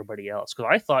unfair for everybody else.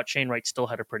 Because I thought Shane Wright still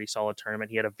had a pretty solid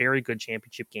tournament. He had a very good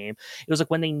championship game. It was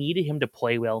like when they needed him to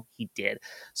play well, he did.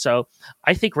 So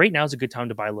I think right now is a good time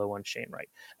to buy low on Shane Wright.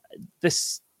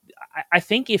 I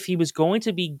think if he was going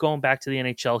to be going back to the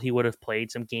NHL, he would have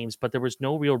played some games, but there was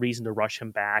no real reason to rush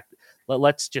him back.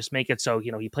 Let's just make it so,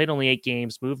 he played only 8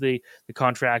 games, move the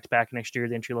contract back next year,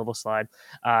 the entry-level slide,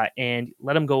 and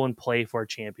let him go and play for a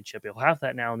championship. He'll have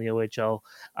that now in the OHL.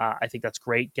 I think that's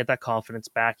great. Get that confidence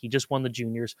back. He just won the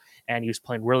juniors, and he was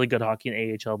playing really good hockey in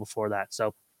the AHL before that.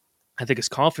 So I think his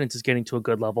confidence is getting to a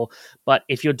good level. But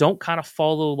if you don't kind of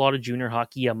follow a lot of junior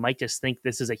hockey, you might just think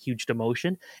this is a huge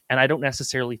demotion. And I don't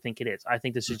necessarily think it is. I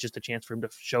think this is just a chance for him to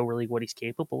show really what he's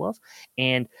capable of.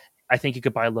 And I think you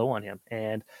could buy low on him.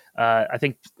 And I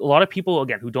think a lot of people,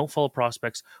 again, who don't follow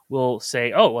prospects will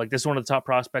say, oh, like this is one of the top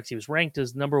prospects. He was ranked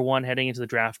as number 1 heading into the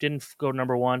draft, didn't go to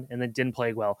number 1, and then didn't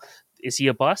play well. Is he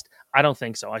a bust? I don't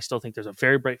think so. I still think there's a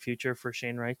very bright future for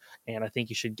Shane Wright, and I think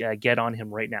you should get on him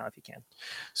right now if you can.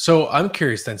 So I'm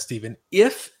curious then, Steven,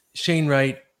 if Shane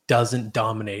Wright doesn't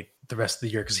dominate the rest of the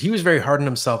year, because he was very hard on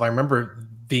himself. I remember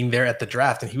being there at the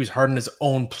draft, and he was hard on his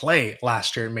own play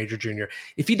last year in Major Junior.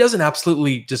 If he doesn't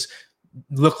absolutely just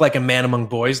look like a man among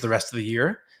boys the rest of the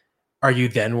year, are you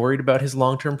then worried about his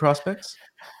long-term prospects?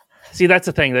 See, that's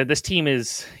the thing. That this team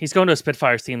he's going to a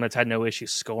Spitfires team that's had no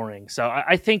issues scoring. So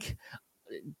I think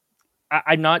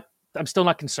I'm still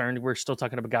not concerned. We're still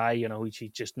talking about a guy,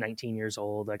 he's just 19 years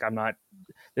old. Like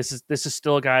this is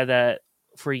still a guy that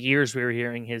for years we were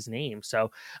hearing his name.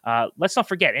 So let's not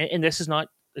forget, and this is not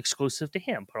exclusive to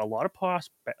him, but a lot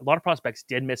of prospects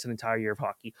did miss an entire year of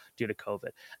hockey due to COVID,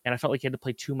 and I felt like he had to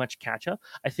play too much catch up.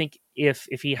 I think if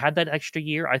he had that extra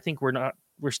year, I think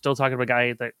we're still talking about a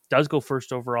guy that does go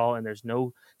first overall, and there's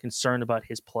no concern about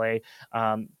his play.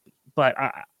 But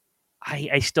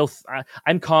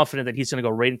I'm confident that he's going to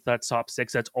go right into that top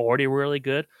 6. That's already really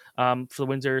good for the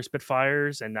Windsor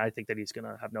Spitfires, and I think that he's going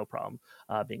to have no problem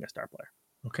being a star player.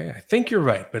 Okay, I think you're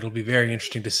right, but it'll be very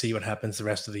interesting to see what happens the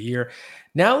rest of the year.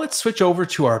 Now let's switch over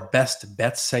to our best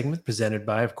bets segment presented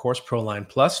by, of course, Proline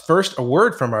Plus. First, a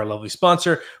word from our lovely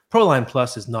sponsor. Proline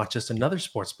Plus is not just another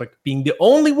sportsbook, being the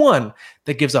only one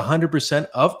that gives 100%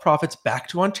 of profits back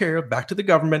to Ontario, back to the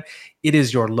government. It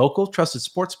is your local trusted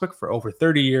sportsbook for over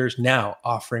 30 years now,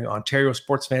 offering Ontario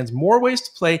sports fans more ways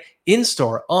to play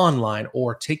in-store, online,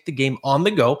 or take the game on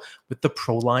the go with the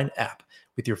Proline app.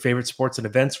 With your favorite sports and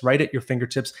events right at your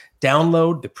fingertips,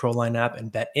 download the Proline app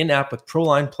and bet in-app with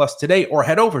Proline Plus today, or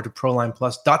head over to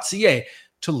prolineplus.ca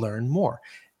to learn more.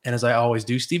 And as I always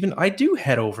do, Stephen, I do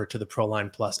head over to the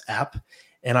Proline Plus app,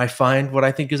 and I find what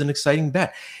I think is an exciting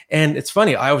bet. And it's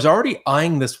funny, I was already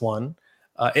eyeing this one.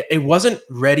 It wasn't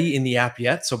ready in the app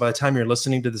yet, so by the time you're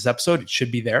listening to this episode, it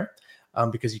should be there,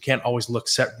 because you can't always look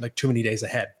set like too many days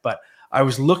ahead. But I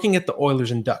was looking at the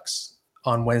Oilers and Ducks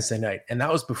on Wednesday night, and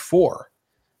that was before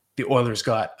the Oilers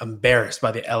got embarrassed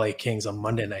by the LA Kings on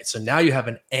Monday night. So now you have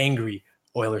an angry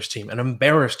Oilers team, an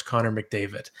embarrassed Connor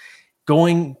McDavid,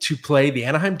 going to play the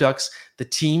Anaheim Ducks, the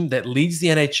team that leads the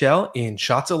NHL in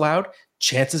shots allowed,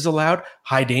 chances allowed,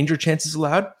 high danger chances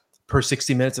allowed per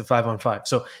 60 minutes of 5-on-5.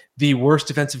 So the worst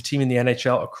defensive team in the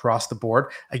NHL across the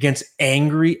board against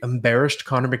angry, embarrassed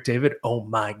Connor McDavid. Oh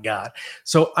my God.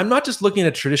 So I'm not just looking at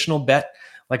a traditional bet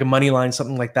like a money line,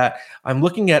 something like that. I'm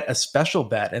looking at a special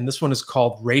bet, and this one is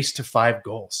called Race to 5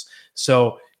 Goals.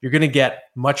 So you're going to get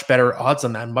much better odds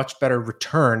on that, much better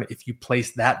return if you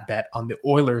place that bet on the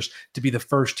Oilers to be the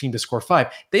first team to score 5.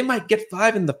 They might get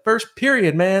 5 in the first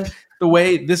period, man, the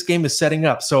way this game is setting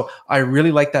up. So I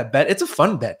really like that bet. It's a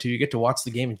fun bet, too. You get to watch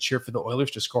the game and cheer for the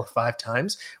Oilers to score 5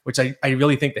 times, which I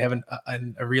really think they have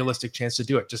a realistic chance to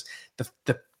do it. Just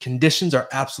the conditions are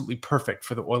absolutely perfect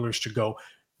for the Oilers to go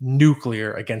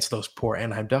nuclear against those poor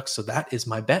Anaheim Ducks. So that is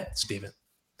my bet, Steven.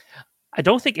 I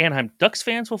don't think Anaheim Ducks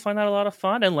fans will find that a lot of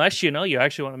fun unless, you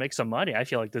actually want to make some money. I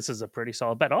feel like this is a pretty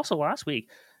solid bet. Also, last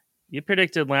week, you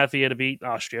predicted Latvia to beat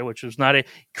Austria, which was not a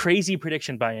crazy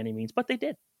prediction by any means, but they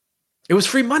did. It was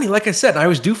free money. Like I said, I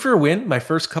was due for a win. My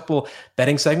first couple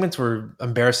betting segments were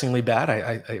embarrassingly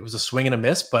bad. It was a swing and a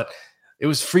miss, but it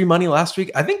was free money last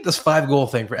week. I think this 5-goal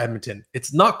thing for Edmonton,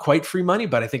 it's not quite free money,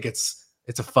 but I think it's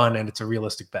a fun and it's a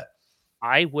realistic bet.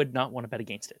 I would not want to bet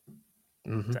against it.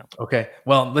 Mm-hmm. So. Okay.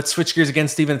 Well, let's switch gears again,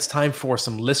 Steven. It's time for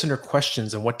some listener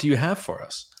questions. And what do you have for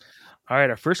us? All right.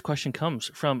 Our first question comes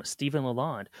from Stephen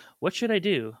Lalonde. What should I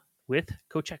do with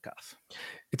Kochetkov?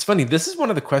 It's funny. This is one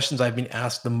of the questions I've been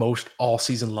asked the most all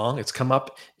season long. It's come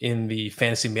up in the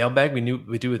fantasy mailbag we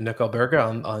do with Nick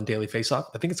Alberga on Daily Faceoff.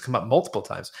 I think it's come up multiple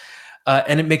times.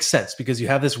 And it makes sense because you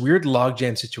have this weird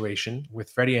logjam situation with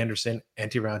Freddie Anderson,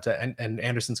 Antti Raanta, and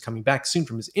Anderson's coming back soon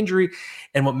from his injury.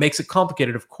 And what makes it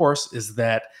complicated, of course, is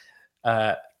that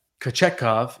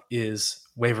Kochetkov is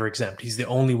waiver exempt. He's the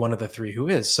only one of the three who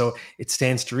is. So it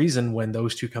stands to reason when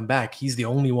those two come back, he's the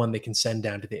only one they can send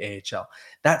down to the AHL.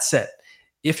 That said,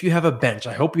 if you have a bench,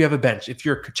 I hope you have a bench. If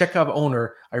you're a Kochetkov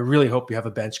owner, I really hope you have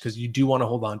a bench because you do want to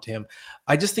hold on to him.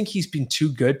 I just think he's been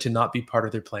too good to not be part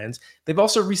of their plans. They've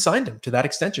also re-signed him to that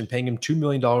extension, paying him $2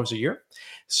 million a year.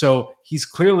 So he's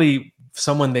clearly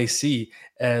someone they see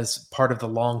as part of the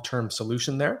long-term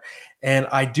solution there. And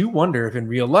I do wonder if in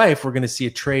real life, we're going to see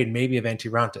a trade maybe of Antti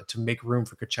Raanta to make room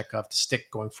for Kochetkov to stick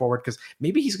going forward because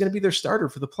maybe he's going to be their starter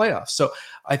for the playoffs. So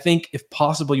I think if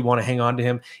possible, you want to hang on to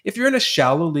him. If you're in a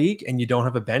shallow league and you don't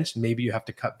have a bench, maybe you have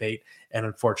to cut bait and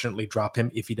unfortunately drop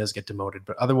him if he does get demoted.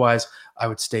 But otherwise, I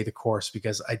would stay the course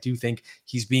because I do think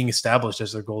he's being established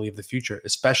as their goalie of the future,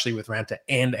 especially with Raanta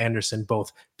and Anderson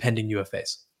both pending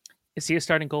UFAs. Is he a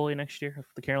starting goalie next year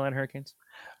for the Carolina Hurricanes?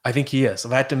 I think he is.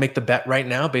 If I had to make the bet right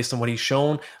now based on what he's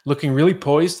shown, looking really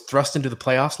poised, thrust into the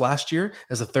playoffs last year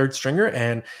as a third stringer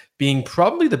and being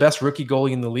probably the best rookie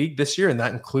goalie in the league this year, and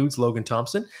that includes Logan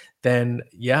Thompson, then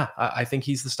yeah, I think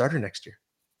he's the starter next year.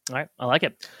 All right. I like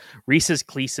it. Reese's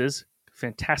Cleases,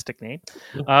 fantastic name.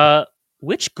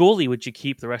 Which goalie would you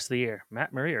keep the rest of the year?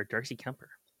 Matt Murray or Darcy Kemper?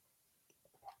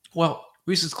 Well,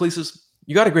 Reese's Cleases,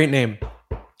 you got a great name.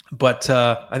 But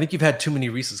I think you've had too many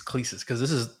Reese's Cleases because this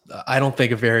is, I don't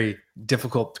think, a very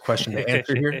difficult question to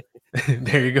answer here.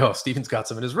 There you go. Steven's got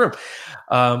some in his room.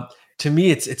 To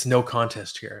me, it's no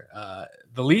contest here.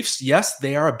 The Leafs, yes,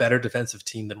 they are a better defensive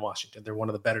team than Washington. They're one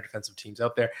of the better defensive teams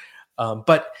out there.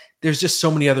 But there's just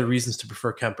so many other reasons to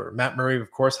prefer Kemper. Matt Murray,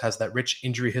 of course, has that rich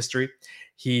injury history.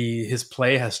 His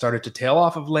play has started to tail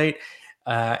off of late.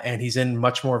 And he's in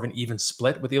much more of an even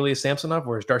split with Ilya Samsonov,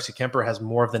 whereas Darcy Kemper has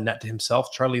more of the net to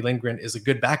himself. Charlie Lindgren is a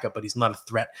good backup, but he's not a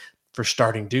threat for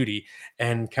starting duty.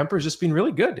 And Kemper's just been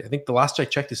really good. I think the last I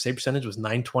checked, his save percentage was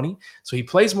 .920. So he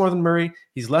plays more than Murray.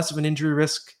 He's less of an injury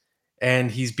risk, and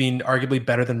he's been arguably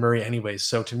better than Murray anyways.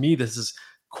 So to me, this is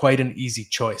quite an easy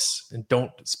choice. And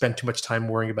don't spend too much time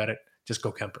worrying about it. Just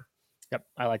go Kemper. Yep,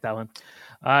 I like that one.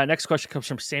 Next question comes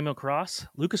from Samuel Cross.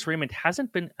 Lucas Raymond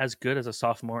hasn't been as good as a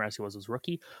sophomore as he was as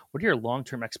rookie. What are your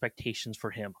long-term expectations for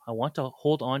him? I want to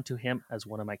hold on to him as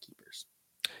one of my keepers.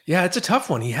 Yeah, it's a tough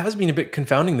one. He has been a bit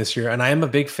confounding this year, and I am a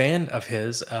big fan of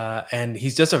his. And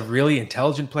he's just a really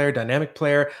intelligent player, dynamic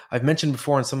player. I've mentioned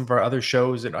before on some of our other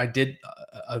shows that I did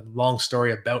a long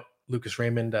story about Lucas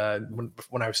Raymond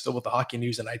when I was still with the Hockey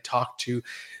News, and I talked to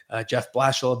Jeff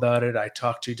Blashill about it. I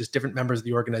talked to just different members of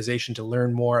the organization to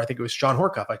learn more. I think it was Sean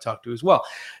Horkoff I talked to as well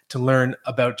to learn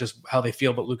about just how they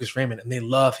feel about Lucas Raymond, and they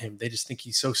love him. They just think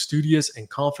he's so studious and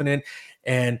confident,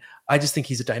 and I just think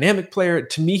he's a dynamic player.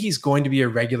 To me, he's going to be a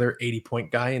regular 80-point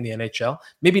guy in the NHL.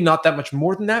 Maybe not that much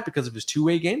more than that because of his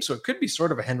two-way game, so it could be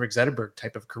sort of a Henrik Zetterberg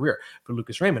type of career for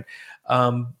Lucas Raymond.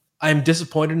 I'm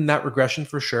disappointed in that regression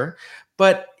for sure.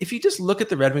 But if you just look at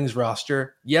the Red Wings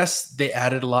roster, yes, they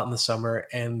added a lot in the summer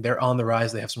and they're on the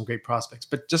rise. They have some great prospects,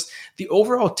 but just the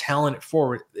overall talent at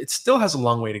forward, it still has a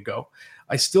long way to go.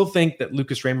 I still think that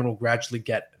Lucas Raymond will gradually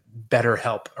get better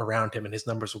help around him and his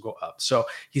numbers will go up. So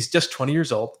he's just 20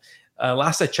 years old.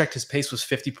 Last I checked, his pace was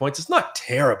 50 points. It's not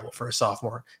terrible for a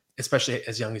sophomore, especially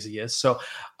as young as he is. So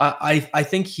I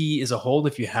think he is a hold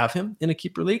if you have him in a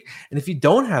keeper league. And if you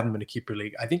don't have him in a keeper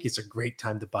league, I think it's a great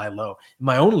time to buy low. In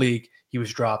my own league, he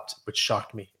was dropped, which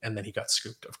shocked me. And then he got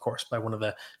scooped, of course, by one of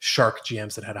the shark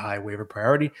GMs that had a high waiver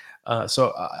priority.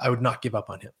 So I would not give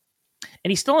up on him.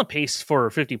 And he's still on pace for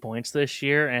 50 points this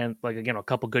year. And like, again, a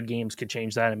couple good games could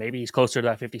change that. And maybe he's closer to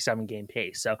that 57 game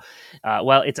pace. So,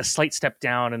 while it's a slight step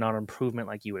down and not an improvement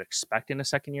like you would expect in a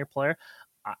second year player,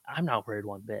 I'm not worried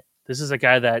one bit. This is a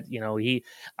guy that,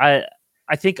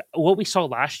 I think what we saw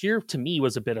last year to me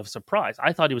was a bit of a surprise.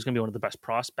 I thought he was going to be one of the best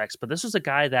prospects, but this was a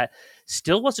guy that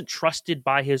still wasn't trusted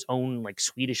by his own like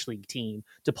Swedish league team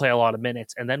to play a lot of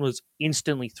minutes, and then was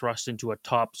instantly thrust into a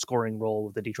top scoring role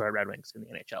with the Detroit Red Wings in the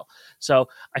NHL. So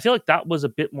I feel like that was a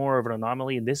bit more of an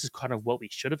anomaly, and this is kind of what we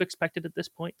should have expected at this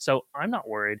point. So I'm not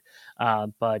worried,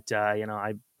 but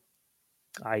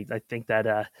I think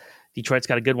that Detroit's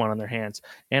got a good one on their hands.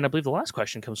 And I believe the last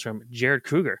question comes from Jared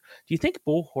Kruger. Do you think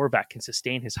Bo Horvat can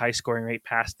sustain his high scoring rate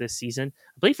past this season?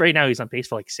 I believe right now he's on pace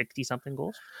for like 60-something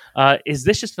goals. Is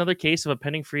this just another case of a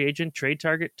pending free agent trade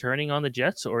target turning on the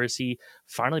Jets, or is he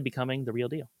finally becoming the real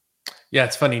deal? Yeah,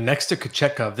 it's funny. Next to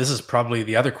Kochetkov, this is probably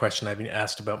the other question I've been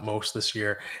asked about most this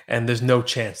year, and there's no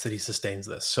chance that he sustains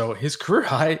this. So his career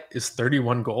high is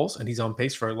 31 goals, and he's on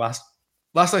pace for last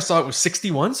I saw it was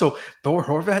 61. So Bo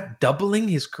Horvat doubling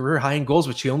his career high in goals,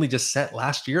 which he only just set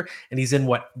last year. And he's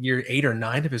in year 8 or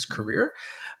 9 of his career.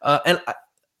 And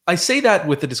I say that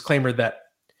with the disclaimer that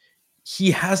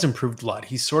he has improved a lot.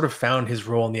 He's sort of found his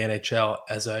role in the NHL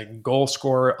as a goal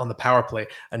scorer on the power play,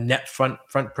 a net front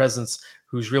presence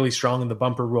who's really strong in the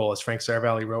bumper role, as Frank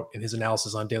Saravalli wrote in his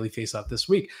analysis on Daily Faceoff this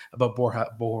week about Bo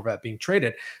Horvat being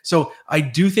traded. So I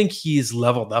do think he's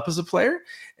leveled up as a player,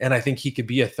 and I think he could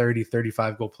be a 30,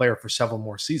 35 goal player for several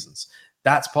more seasons.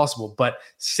 That's possible, but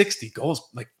 60 goals,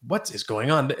 like what is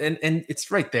going on? And it's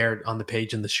right there on the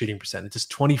page in the shooting percentage. It's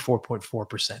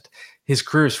 24.4%. His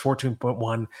career is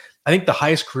 14.1. I think the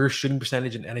highest career shooting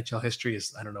percentage in NHL history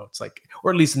is, I don't know, it's like,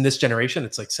 or at least in this generation,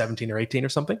 it's like 17 or 18 or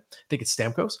something. I think it's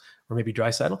Stamkos or maybe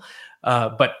Draisaitl.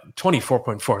 But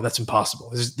 24.4, that's impossible.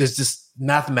 There's just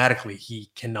mathematically, he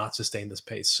cannot sustain this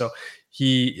pace. So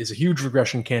he is a huge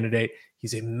regression candidate.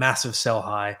 He's a massive sell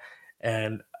high,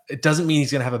 and it doesn't mean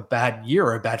he's going to have a bad year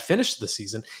or a bad finish to the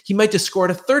season. He might just score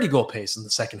at a 30 goal pace in the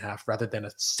second half rather than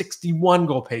a 61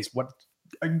 goal pace. What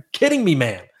are you kidding me,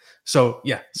 man? So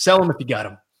yeah, sell him if you got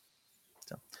him.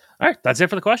 So, all right, that's it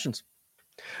for the questions.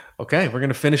 Okay, we're going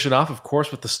to finish it off, of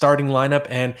course, with the starting lineup.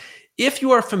 And if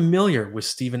you are familiar with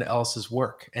Stephen Ellis's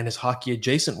work and his hockey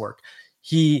adjacent work,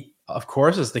 he, of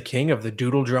course, is the king of the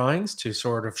doodle drawings to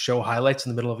sort of show highlights in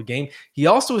the middle of a game. He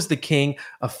also is the king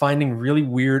of finding really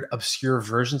weird, obscure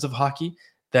versions of hockey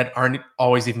that aren't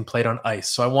always even played on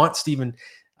ice. So I want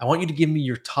you to give me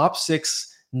your top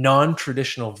 6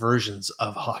 non-traditional versions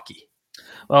of hockey.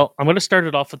 Well, I'm going to start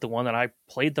it off with the one that I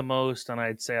played the most and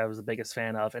I'd say I was the biggest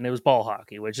fan of, and it was ball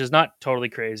hockey, which is not totally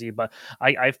crazy, but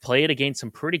I've played against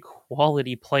some pretty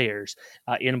quality players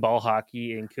in ball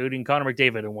hockey, including Connor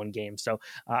McDavid in one game. So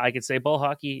I could say ball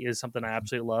hockey is something I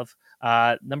absolutely love.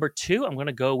 Number 2, I'm going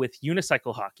to go with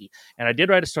unicycle hockey. And I did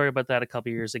write a story about that a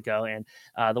couple years ago. And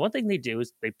the one thing they do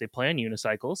is they play on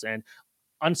unicycles, and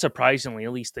unsurprisingly,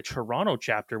 at least the Toronto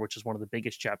chapter, which is one of the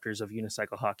biggest chapters of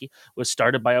unicycle hockey, was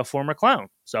started by a former clown.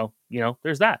 So,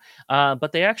 there's that.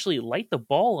 But they actually light the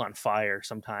ball on fire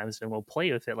sometimes and will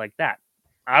play with it like that.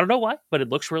 I don't know why, but it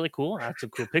looks really cool. I have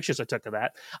some cool pictures I took of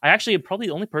that. I actually am probably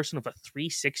the only person with a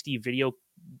 360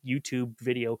 YouTube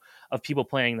video of people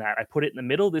playing that. I put it in the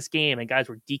middle of this game, and guys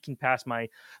were deking past my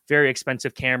very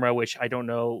expensive camera, which I don't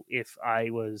know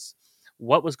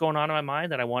what was going on in my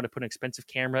mind that I wanted to put an expensive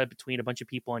camera between a bunch of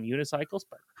people on unicycles,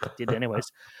 but I did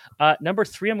anyways. Number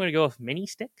 3, I'm going to go with mini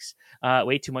sticks.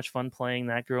 Way too much fun playing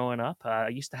that growing up. I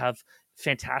used to have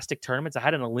fantastic tournaments. I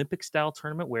had an Olympic style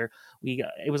tournament where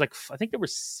it was like, I think there were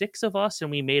 6 of us,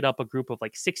 and we made up a group of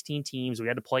like 16 teams. We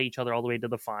had to play each other all the way to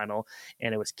the final,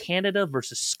 and it was Canada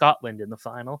versus Scotland in the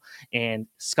final, and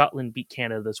Scotland beat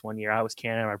Canada this one year. I was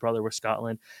Canada, my brother was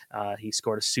Scotland. He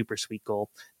scored a super sweet goal.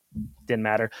 Didn't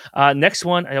matter. Next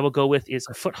one I will go with is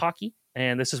foot hockey.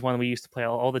 And this is one we used to play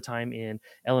all the time in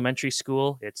elementary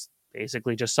school. It's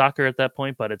basically just soccer at that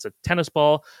point, but it's a tennis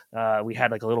ball. We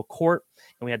had like a little court,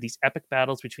 and we had these epic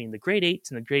battles between the grade 8s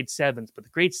and the grade 7s. But the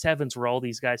grade 7s were all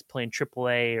these guys playing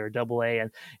AAA or AA,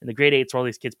 and the grade 8s were all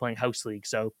these kids playing house league.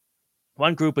 So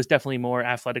one group was definitely more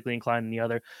athletically inclined than the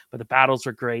other, but the battles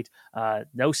were great.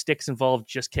 No sticks involved,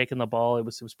 just kicking the ball. It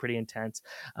was pretty intense.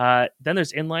 Then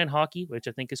there's inline hockey, which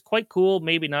I think is quite cool.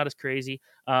 Maybe not as crazy,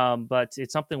 but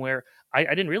it's something where I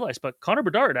didn't realize, but Connor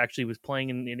Bedard actually was playing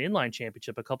in an inline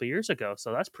championship a couple years ago.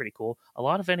 So that's pretty cool. A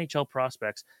lot of NHL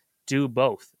prospects do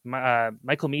both.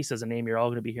 Michael Meese is a name you're all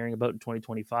going to be hearing about in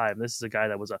 2025. This is a guy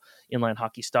that was a inline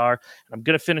hockey star. And I'm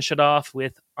going to finish it off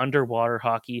with underwater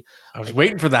hockey. I was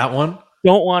waiting for that one.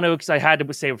 Don't want to, because I had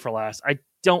to save it for last. I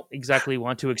don't exactly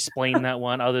want to explain that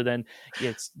one, other than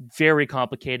it's very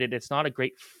complicated. It's not a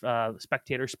great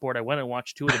spectator sport. I went and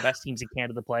watched 2 of the best teams in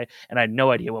Canada play, and I had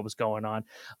no idea what was going on.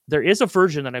 There is a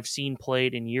version that I've seen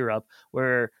played in Europe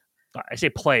where, I say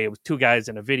play, it was 2 guys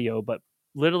in a video, but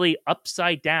literally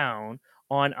upside down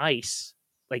on ice,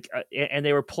 and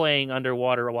they were playing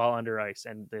underwater while under ice,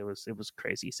 and it was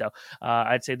crazy. So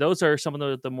I'd say those are some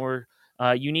of the more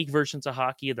unique versions of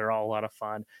hockey. They're all a lot of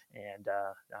fun, and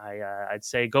I'd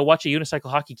say go watch a unicycle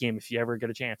hockey game if you ever get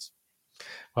a chance.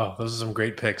 Well, those are some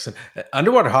great picks. And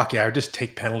underwater hockey, I would just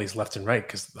take penalties left and right,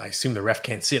 because I assume the ref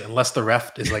can't see it unless the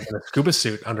ref is like in a scuba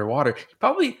suit underwater.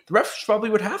 The refs probably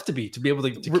would have to be able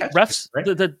to catch refs. It,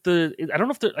 right? I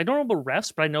don't know about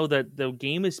refs, but I know that the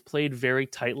game is played very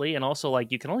tightly, and also like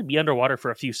you can only be underwater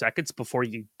for a few seconds before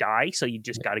you die, so you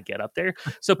just got to get up there.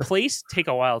 So plays take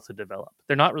a while to develop.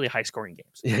 They're not really high scoring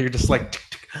games. Yeah, you're just like,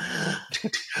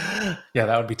 yeah,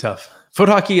 that would be tough. Foot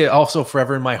hockey also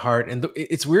forever in my heart. And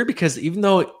it's weird because even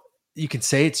though you can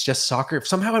say it's just soccer,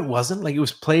 somehow it wasn't. Like it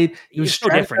was played, it was so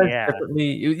different. Yeah.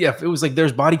 Differently. It was like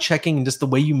there's body checking, and just the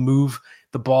way you move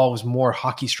the ball was more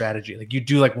hockey strategy. Like you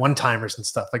do like one-timers and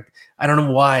stuff. Like I don't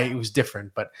know why it was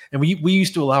different, and we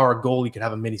used to allow our goalie could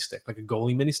have a mini stick, like a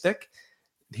goalie mini stick.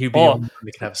 He'd be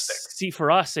they could have a stick. See, for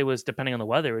us, it was depending on the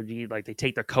weather. It would be like they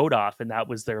take their coat off, and that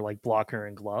was their like blocker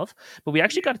and glove. But we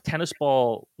actually got a tennis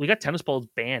ball. We got tennis balls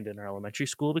banned in our elementary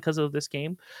school because of this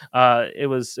game. It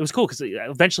was cool because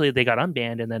eventually they got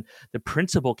unbanned, and then the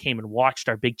principal came and watched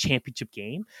our big championship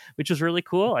game, which was really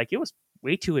cool. Like it was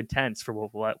way too intense for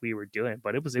what we were doing,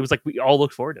 but it was like we all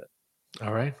looked forward to it.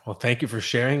 All right. Well, thank you for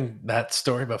sharing that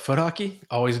story about foot hockey.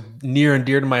 Always near and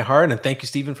dear to my heart. And thank you,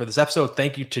 Stephen, for this episode.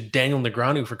 Thank you to Daniel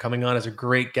Negreanu for coming on as a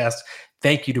great guest.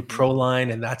 Thank you to ProLine.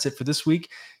 And that's it for this week.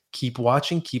 Keep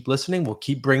watching, keep listening. We'll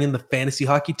keep bringing the fantasy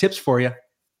hockey tips for you.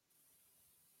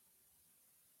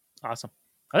 Awesome.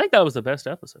 I think that was the best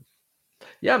episode.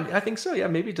 Yeah, I think so. Yeah,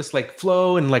 maybe just like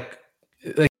flow and like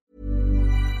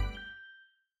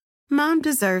Mom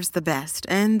deserves the best,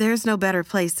 and there's no better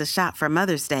place to shop for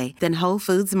Mother's Day than Whole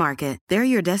Foods Market. They're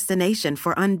your destination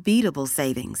for unbeatable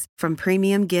savings, from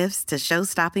premium gifts to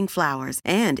show-stopping flowers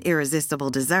and irresistible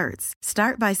desserts.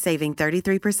 Start by saving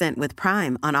 33% with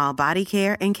Prime on all body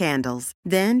care and candles.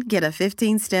 Then get a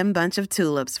 15-stem bunch of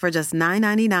tulips for just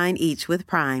 $9.99 each with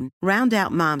Prime. Round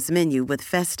out Mom's menu with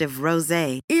festive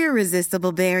rosé,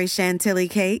 irresistible berry chantilly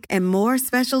cake, and more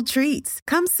special treats.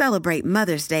 Come celebrate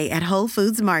Mother's Day at Whole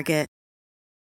Foods Market.